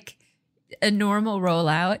 not like a normal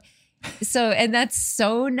rollout. So, and that's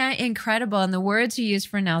so incredible. And the words you use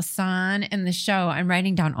for Nelson in the show, I'm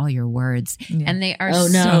writing down all your words and they are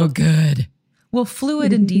so good. Well,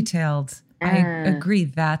 fluid and detailed. I agree.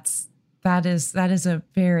 That is a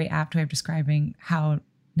very apt way of describing how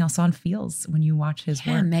Nelson feels when you watch his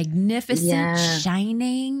work. Magnificent,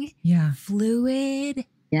 shining, fluid.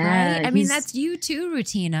 Yeah. Right? I mean, that's you too,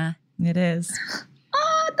 Rutina. It is.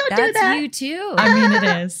 Oh, don't do that. That's you too. I mean,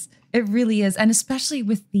 it is. It really is. And especially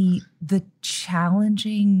with the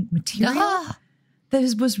challenging material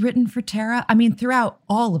that was written for Tara. I mean, throughout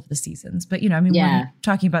all of the seasons. But, you know, I mean, we're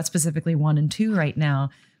talking about specifically 1 and 2 right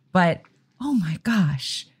now. But, oh my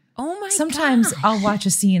gosh. Sometimes I'll watch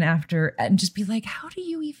a scene after and just be like, how do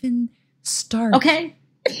you even start? Okay.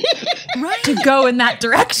 To go in that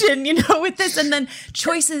direction, you know, with this. And then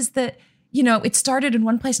choices that, you know, it started in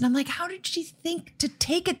one place and I'm like, how did she think to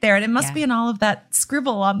take it there? And it must be in all of that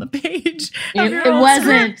scribble on the page. It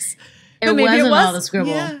wasn't. It wasn't all the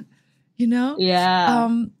scribble. Yeah. You know? Yeah.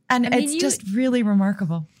 And it's just really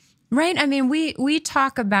remarkable. Right. I mean, we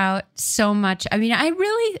talk about so much. I mean,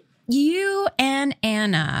 you and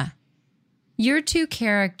Anna, your two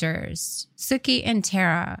characters, Suki and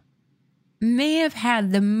Tara, may have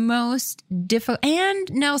had the most difficult,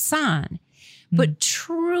 and Nelson, but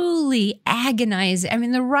truly agonizing. I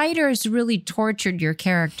mean, the writers really tortured your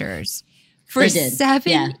characters. For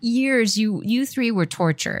 7 years, you three were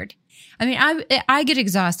tortured. I mean, I get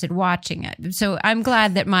exhausted watching it. So I'm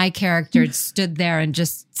glad that my character stood there and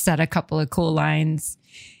just said a couple of cool lines,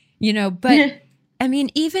 you know, but I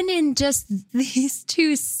mean, even in just these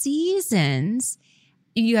 2 seasons,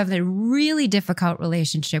 you have a really difficult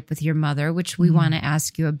relationship with your mother, which we want to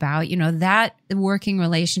ask you about. You know, that working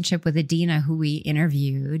relationship with Adina, who we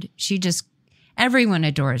interviewed, everyone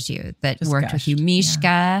adores you that worked with you.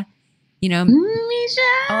 Mishka, you know. Misha.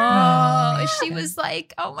 Oh, she was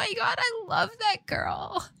like, oh my God, I love that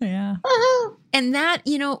girl. Yeah. And that,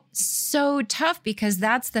 you know, so tough because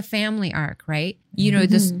that's the family arc, right? You know,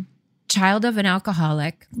 this child of an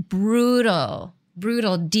alcoholic, brutal,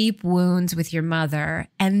 deep wounds with your mother.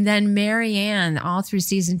 And then Marianne, all through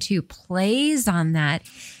season 2, plays on that,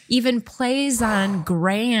 even plays on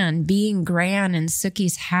being Gran in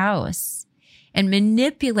Suki's house, and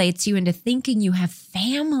manipulates you into thinking you have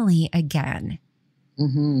family again.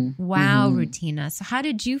 Wow, Rutina. So how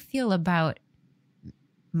did you feel about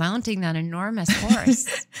mounting that enormous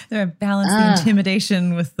horse? They balance the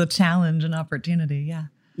intimidation with the challenge and opportunity. Yeah.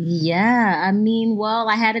 Yeah. I mean, well,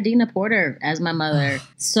 I had Adina Porter as my mother,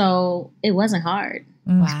 so it wasn't hard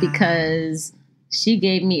because she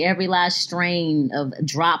gave me every last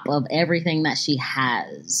drop of everything that she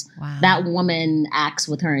has. Wow. That woman acts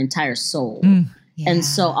with her entire soul. And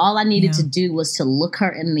so all I needed to do was to look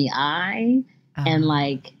her in the eye and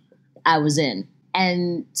like, I was in.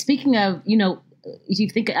 And speaking of, you know, if you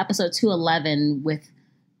think of episode 211 with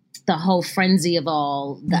the whole frenzy of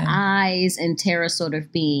all the eyes and Tara sort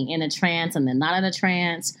of being in a trance and then not in a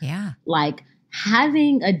trance. Yeah. Like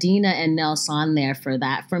having Adina and Nelson there for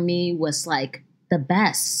that for me was like the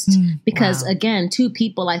best because again, two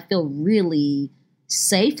people I feel really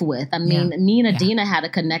safe with. I mean, me and Adina had a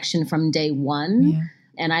connection from day one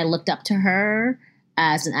and I looked up to her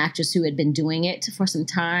as an actress who had been doing it for some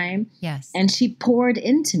time. Yes. And she poured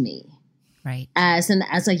into me. Right. As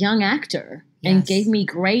a young actor and gave me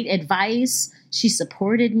great advice. She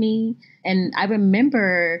supported me. And I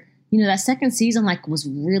remember, that second season was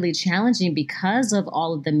really challenging because of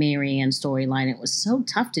all of the Marianne storyline. It was so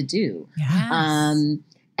tough to do. Yes.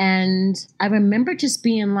 And I remember just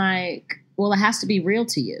being like, well, it has to be real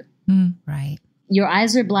to you. Right. Your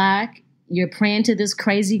eyes are black. You're praying to this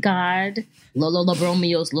crazy God. Lolo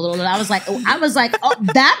Bromios. I was like, oh,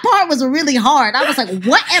 that part was really hard. I was like,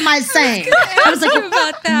 what am I saying? I was like,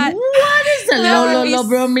 about that. What is it? Lolo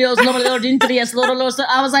Bromios.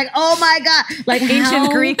 I was like, oh my God. Like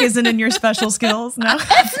ancient Greek isn't in your special skills. No,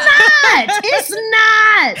 it's not. It's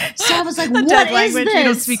not. So I was like, what dead is language. this? You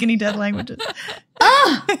don't speak any dead languages.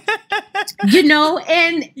 Oh, and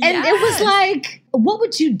it was like, what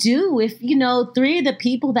would you do if, three of the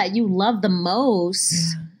people that you love the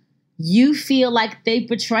most, you feel like they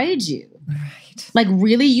betrayed you? Right. Like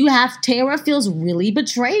really, Tara feels really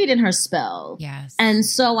betrayed in her spell. Yes. And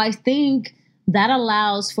so I think that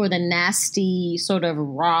allows for the nasty sort of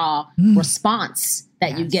raw response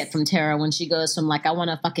that you get from Tara when she goes from I want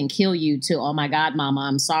to fucking kill you to, oh my God, mama,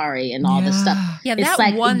 I'm sorry. And all this stuff. Yeah, it's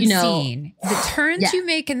that one scene, the turns you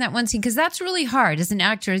make in that one scene, because that's really hard as an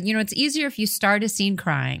actor. It's easier if you start a scene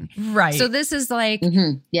crying. Right. So this is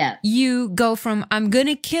you go from, I'm going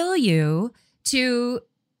to kill you to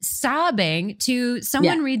sobbing to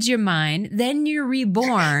someone reads your mind, then you're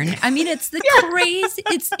reborn. I mean, it's the crazy,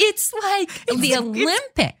 it's like the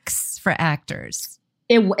Olympics for actors.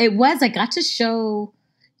 It was. I got to show,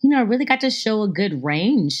 I really got to show a good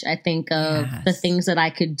range, I think, of the things that I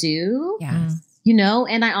could do. Yes.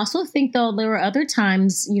 And I also think, though, there were other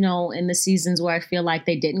times, in the seasons where I feel like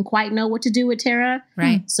they didn't quite know what to do with Tara.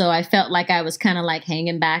 Right. So I felt like I was kind of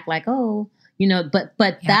hanging back, but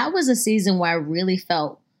that was a season where I really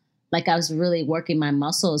felt like I was really working my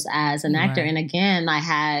muscles as an actor. And again, I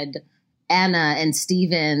had Anna and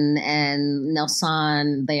Steven and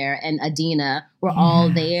Nelson there and Adina were all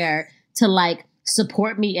there to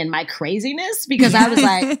support me in my craziness because I was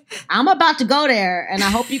like, I'm about to go there and I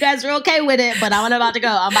hope you guys are okay with it, but I'm about to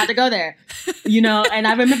go there, and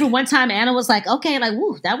I remember one time Anna was like, okay,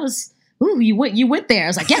 you went there. I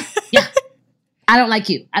was like, yeah. I don't like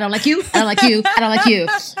you. I don't like you. I don't like you. I don't like you.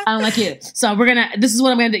 I don't like you. So this is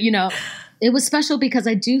what I'm going to do, It was special because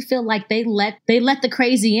I do feel like they let the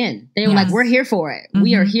crazy in. They were like, we're here for it.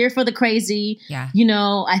 We are here for the crazy. Yeah.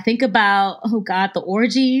 I think about, oh God, the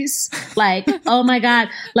orgies. Oh my God.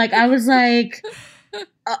 I was like,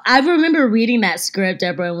 I remember reading that script.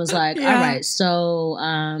 Everyone was like, all right, so,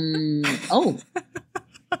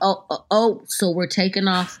 so we're taking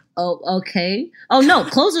off. Oh, okay. Oh no,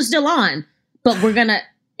 clothes are still on, but we're gonna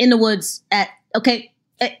in the woods okay.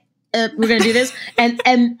 We're gonna do this, and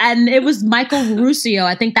it was Michael Ruscio.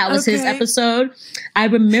 I think that was his episode. I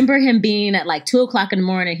remember him being at 2:00 in the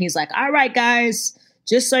morning. He's like, "All right, guys,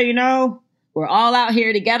 just so you know, we're all out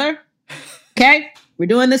here together. Okay, we're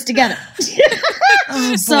doing this together.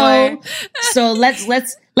 So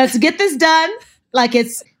let's get this done.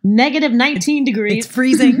 It's negative 19 degrees. It's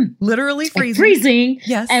freezing, literally freezing. Freezing.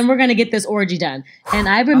 Yes. And we're going to get this orgy done. And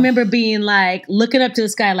I remember being looking up to the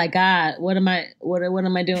sky God, what am I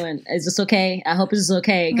doing? Is this okay? I hope this is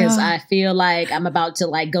okay. Because I feel like I'm about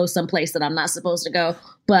to go someplace that I'm not supposed to go,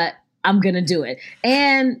 but I'm going to do it.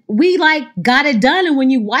 And we got it done. And when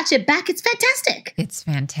you watch it back, it's fantastic. It's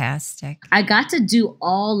fantastic. I got to do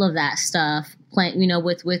all of that stuff playing,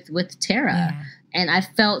 with Tara. Yeah. And I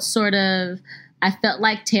felt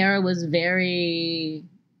like Tara was very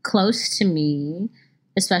close to me,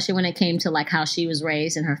 especially when it came to how she was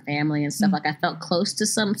raised and her family and stuff. I felt close to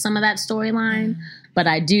some of that storyline, but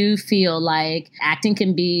I do feel like acting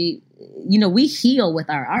can be, we heal with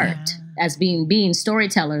our art as being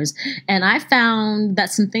storytellers. And I found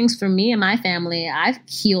that some things for me and my family, I've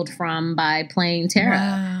healed from by playing Tara.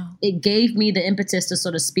 Wow. It gave me the impetus to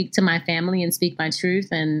sort of speak to my family and speak my truth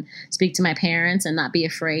and speak to my parents and not be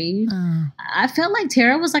afraid. I felt like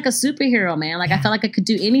Tara was like a superhero, man. I felt like I could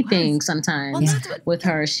do anything sometimes with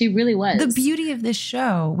her. She really was. The beauty of this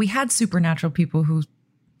show, we had supernatural people who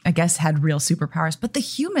I guess had real superpowers, but the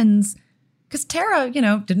humans, because Tara,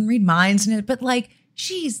 didn't read minds in it, but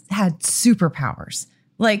she's had superpowers.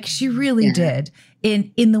 Like she really did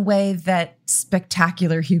in the way that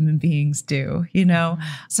spectacular human beings do, you know?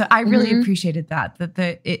 So I really appreciated that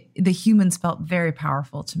the humans felt very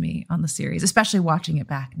powerful to me on the series, especially watching it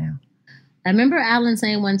back now. I remember Alan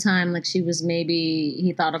saying one time, like she was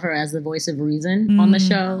he thought of her as the voice of reason on the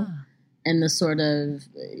show. And the sort of,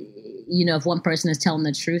 you know, if one person is telling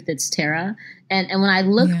the truth, it's Tara. And when I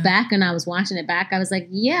look back and I was watching it back, I was like,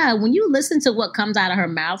 yeah, when you listen to what comes out of her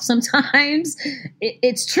mouth sometimes,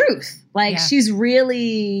 it's truth. Like she's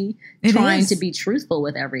really trying to be truthful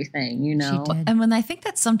with everything, you know? And when I think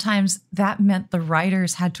that sometimes that meant the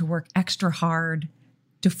writers had to work extra hard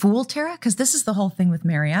to fool Tara, because this is the whole thing with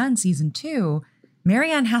Marianne season 2.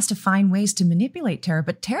 Marianne has to find ways to manipulate Tara,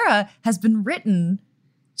 but Tara has been written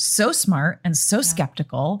so smart and so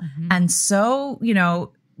skeptical and so, you know,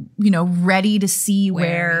 ready to see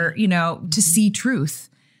where, you know, to see truth,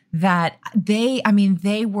 that they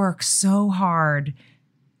work so hard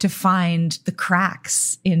to find the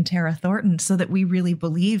cracks in Tara Thornton so that we really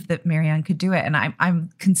believe that Marianne could do it. And I'm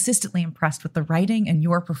consistently impressed with the writing and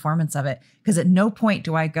your performance of it, because at no point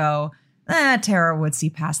do I go, Tara would see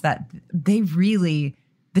past that. They really,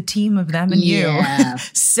 the team of them and you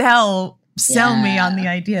sell me on the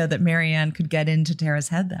idea that Marianne could get into Tara's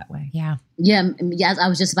head that way. Yeah. I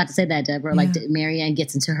was just about to say that, Deborah. Like Marianne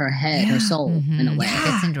gets into her head, her soul in a way.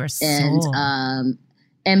 Gets into her soul.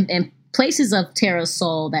 And places of Tara's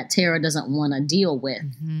soul that Tara doesn't want to deal with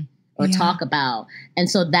or talk about. And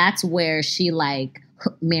so that's where she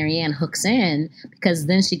Marianne hooks in, because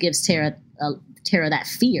then she gives Tara that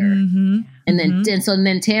fear. And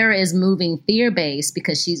then Tara is moving fear-based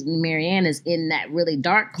because Marianne is in that really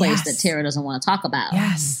dark place that Tara doesn't want to talk about.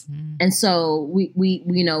 And so we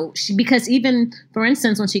you know, because even, for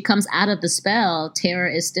instance, when she comes out of the spell,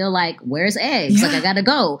 Tara is still like, where's Eggs? Like, I gotta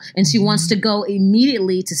go. And she wants to go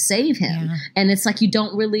immediately to save him. And it's like, you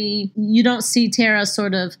don't see Tara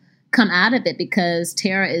sort of come out of it, because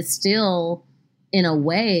Tara is still, in a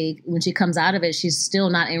way, when she comes out of it, she's still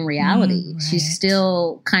not in reality. She's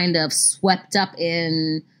still kind of swept up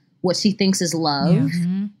in what she thinks is love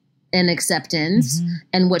and acceptance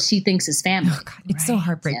and what she thinks is family. Oh God, it's so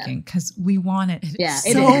heartbreaking because we want it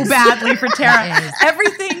so badly for Tara.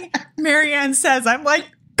 Everything Marianne says, I'm like,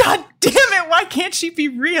 God damn it, why can't she be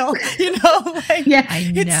real? You know, like,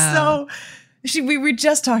 I know. It's so... We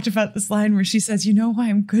just talked about this line where she says, you know why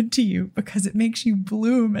I'm good to you? Because it makes you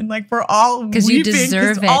bloom. And like, we're all weeping. Because you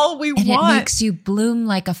deserve it. All we want. It makes you bloom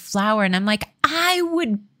like a flower. And I'm like, I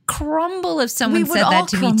would crumble if someone said that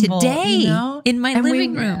to me today, you know? In my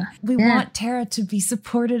living room. We want Tara to be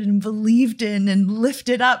supported and believed in and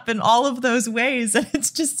lifted up in all of those ways. And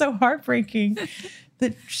it's just so heartbreaking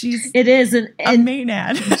that she's a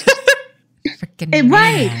maenad.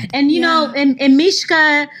 Right. And you know, and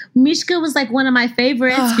Mishka was like one of my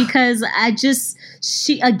favorites because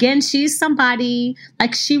she's somebody,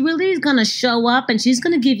 like, she really is gonna show up and she's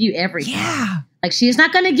gonna give you everything. Like, she's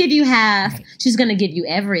not gonna give you half, she's gonna give you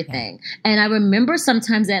everything. And I remember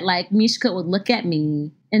sometimes that, like, Mishka would look at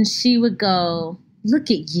me and she would go, look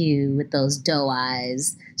at you with those doe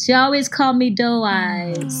eyes. She always called me doe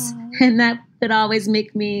eyes. And that would always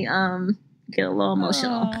make me get a little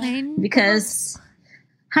emotional because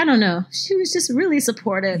I don't know, she was just really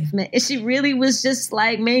supportive, man. She really was just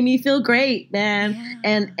like, made me feel great, man.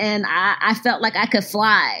 And I felt like I could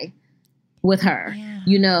fly with her,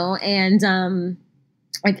 you know. And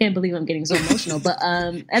I can't believe I'm getting so emotional, but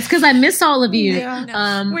that's because I miss all of you.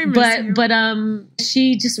 But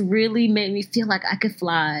she just really made me feel like I could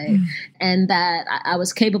fly and that I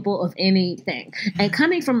was capable of anything. And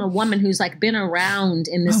coming from a woman who's like been around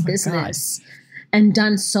in this business and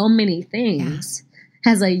done so many things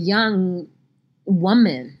as a young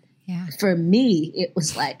woman, for me, it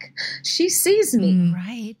was like, she sees me.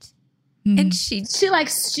 And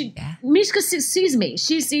Mishka sees me.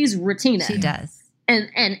 She sees Rutina. She does.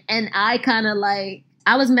 And I kind of like,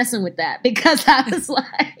 I was messing with that because I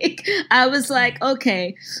was like,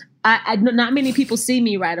 okay, I not many people see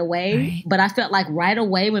me right away, but I felt like right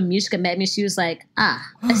away when Mishka met me, she was like, I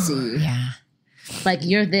see you. Like,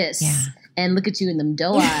 you're this. And look at you in them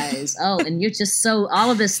doe eyes. Oh, and you're just so, all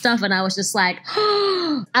of this stuff. And I was just like,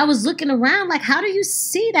 I was looking around like, how do you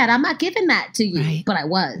see that? I'm not giving that to you. But I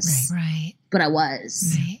was. But I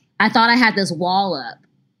was. I thought I had this wall up.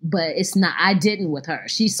 But it's not, I didn't with her.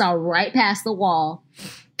 She saw right past the wall,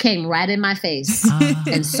 came right in my face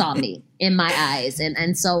and saw me in my eyes.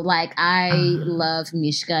 And so, like, I love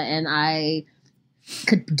Mishka and I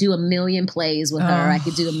could do a million plays with her. I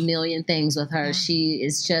could do a million things with her.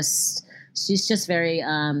 She's just very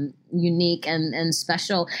unique and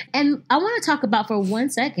special. And I want to talk about for 1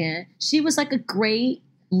 second, she was like a great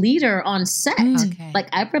leader on set. Okay. Like,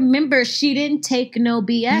 I remember she didn't take no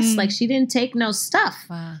BS. Like, she didn't take no stuff.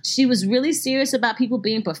 Wow. She was really serious about people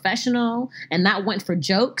being professional, and that went for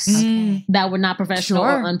jokes that were not professional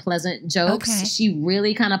or unpleasant jokes. Okay. She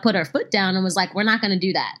really kind of put her foot down and was like, we're not going to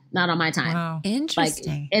do that. Not on my time. Wow.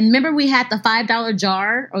 Interesting. And remember we had the $5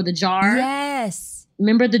 jar or the jar? Yes.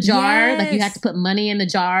 Remember the jar? Like, you Yes. had to put money in the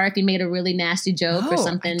jar if you made a really nasty joke or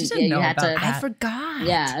something. I didn't Yeah, know you had about to. that. I forgot.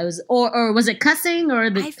 Yeah, it was, or was it cussing or I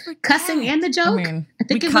the forgot. cussing and the joke? I mean, I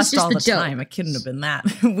think we it was cussed just all the the joke. time. It couldn't have been that.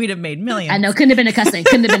 We'd have made millions. I know, couldn't have been a cussing.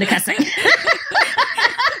 Couldn't have been a cussing.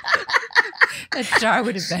 That jar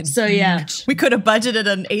would have been So yeah, huge. We could have budgeted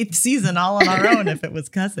an 8th season all on our own if it was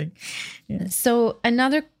cussing. So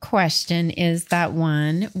another question is that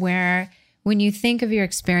one where when you think of your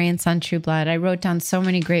experience on True Blood, I wrote down so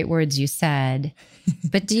many great words you said,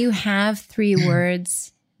 but do you have 3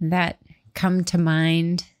 words that come to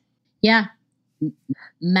mind? yeah.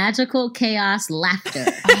 Magical chaos laughter.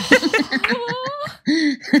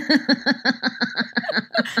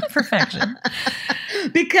 Perfection.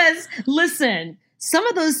 Because listen, some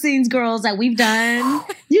of those scenes, girls, that we've done,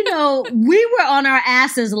 you know, we were on our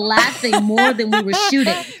asses laughing more than we were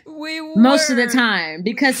shooting. We were. Most of the time,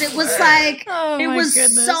 because it was like, Oh, it my was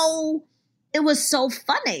goodness. so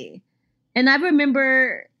funny. And I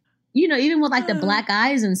remember, you know, even with like the black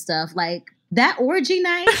eyes and stuff, like that orgy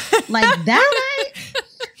night, like that night,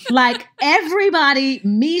 like everybody,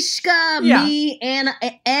 Mishka, Yeah. me, Anna,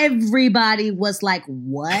 everybody was like,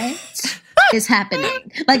 what is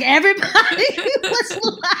happening? Like everybody was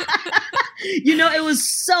like, you know, it was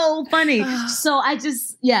so funny. So I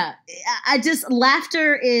just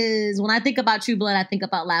laughter is, when I think about True Blood, I think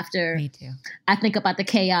about laughter. Me too. I think about the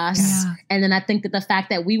chaos. Yeah. And then I think that the fact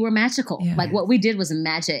that we were magical, Yeah. like what we did was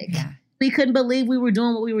magic. Yeah. We couldn't believe we were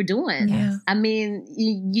doing what we were doing. Yeah. I mean,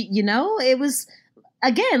 you know, it was,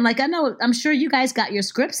 again, like I'm sure you guys got your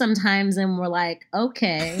script sometimes and were like,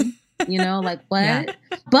 okay, you know, like what? Yeah.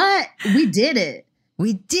 But we did it.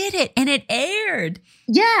 We did it and it aired.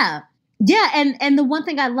 Yeah. Yeah. And the one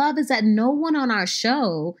thing I love is that no one on our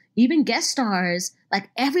show, even guest stars,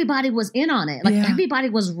 like everybody was in on it. Like everybody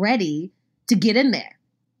was ready to get in there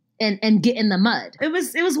and get in the mud. It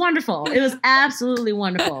was wonderful. It was absolutely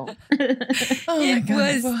wonderful. Oh my It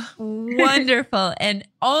God. was wonderful and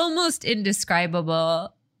almost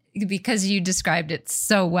indescribable because you described it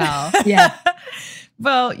so well. Yeah.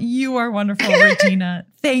 Well, you are wonderful, Rutina.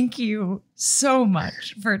 Thank you so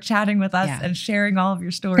much for chatting with us and sharing all of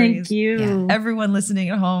your stories. Thank you. Yeah. Everyone listening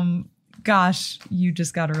at home, gosh, you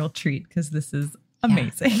just got a real treat because this is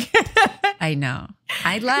amazing. I know.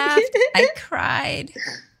 I laughed. I cried.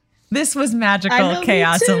 This was I magical know, me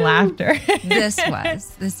chaos and too. laughter.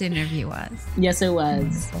 This interview was. Yes, it was.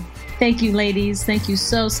 Wonderful. Thank you, ladies. Thank you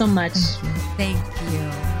so much. Thank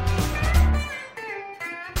you.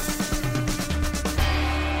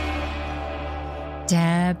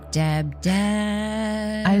 Deb.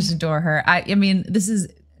 I just adore her. I mean, this is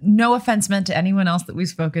no offense meant to anyone else that we've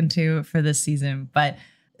spoken to for this season, but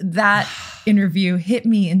that interview hit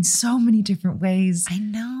me in so many different ways. I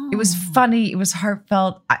know. It was funny. It was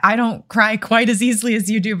heartfelt. I don't cry quite as easily as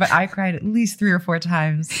you do, but I cried at least 3 or 4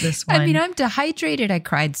 times this one. I mean, I'm dehydrated. I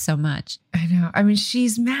cried so much. I know. I mean,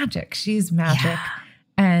 she's magic. She's magic.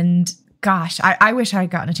 And gosh, I wish I had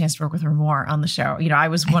gotten a chance to work with her more on the show. You know, I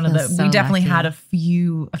was one of feel the, so we definitely lucky. had a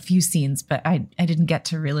few scenes, but I didn't get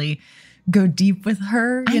to really go deep with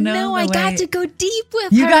her. You know, I the got way- to go deep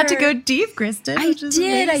with You her. got to go deep, Kristen. I which is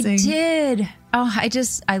did. amazing. I did. Oh,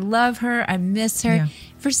 I love her. I miss her. Yeah.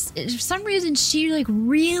 For some reason, she like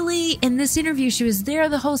really, in this interview, she was there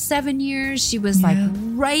the whole 7 years. She was like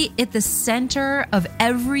right at the center of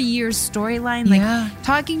every year's storyline. Like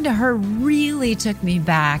talking to her really took me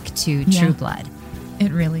back to True Blood.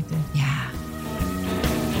 It really did. Yeah.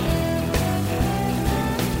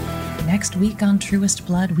 Next week on Truest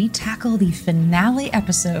Blood, we tackle the finale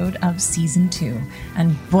episode of season 2.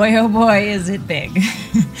 And boy, oh boy, is it big.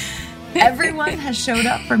 Everyone has showed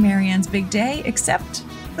up for Marianne's big day except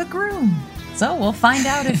the groom. So we'll find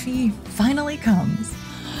out if he finally comes.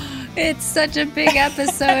 It's such a big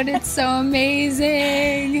episode. It's so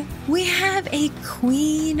amazing. We have a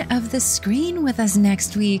queen of the screen with us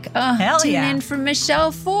next week. Oh, Hell tune yeah. in for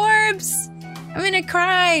Michelle Forbes. I'm going to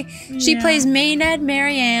cry. She plays Maynard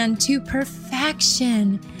Marianne to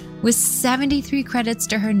perfection with 73 credits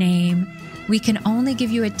to her name. We can only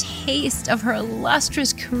give you a taste of her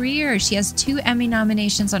illustrious career. She has 2 Emmy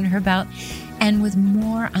nominations on her belt and with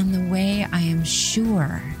more on the way, I am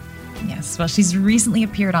sure. Yes, well, she's recently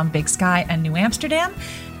appeared on Big Sky and New Amsterdam,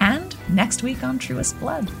 and next week on Truest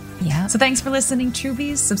Blood. Yeah. So thanks for listening,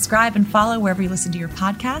 Trubies. Subscribe and follow wherever you listen to your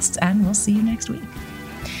podcasts, and we'll see you next week.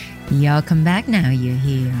 Y'all come back now, you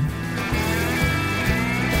hear.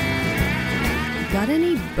 Got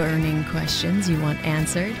any burning questions you want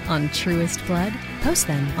answered on Truest Blood? Post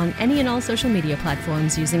them on any and all social media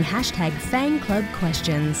platforms using hashtag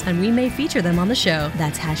FangClubQuestions, and we may feature them on the show.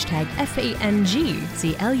 That's hashtag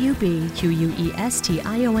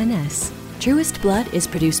FangClubQuestions. Truest Blood is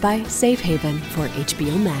produced by Safe Haven for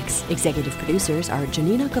HBO Max. Executive producers are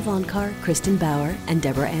Janina Gavankar, Kristen Bauer, and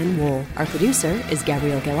Deborah Ann Wool. Our producer is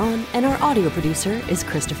Gabrielle Gallan, and our audio producer is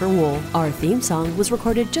Christopher Wool. Our theme song was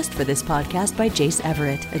recorded just for this podcast by Jace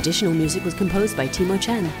Everett. Additional music was composed by Timo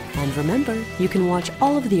Chen. And remember, you can watch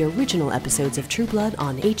all of the original episodes of True Blood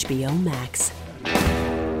on HBO Max.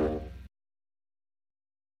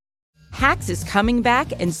 Hacks is coming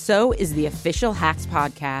back, and so is the official Hacks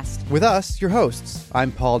podcast. With us, your hosts.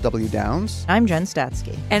 I'm Paul W. Downs. I'm Jen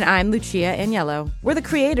Statsky. And I'm Lucia Agnello. We're the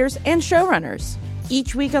creators and showrunners.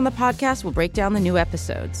 Each week on the podcast, we'll break down the new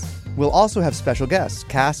episodes. We'll also have special guests,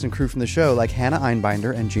 cast and crew from the show like Hannah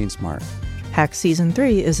Einbinder and Jean Smart. Hacks Season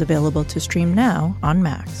 3 is available to stream now on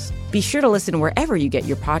Max. Be sure to listen wherever you get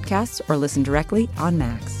your podcasts or listen directly on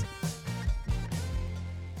Max.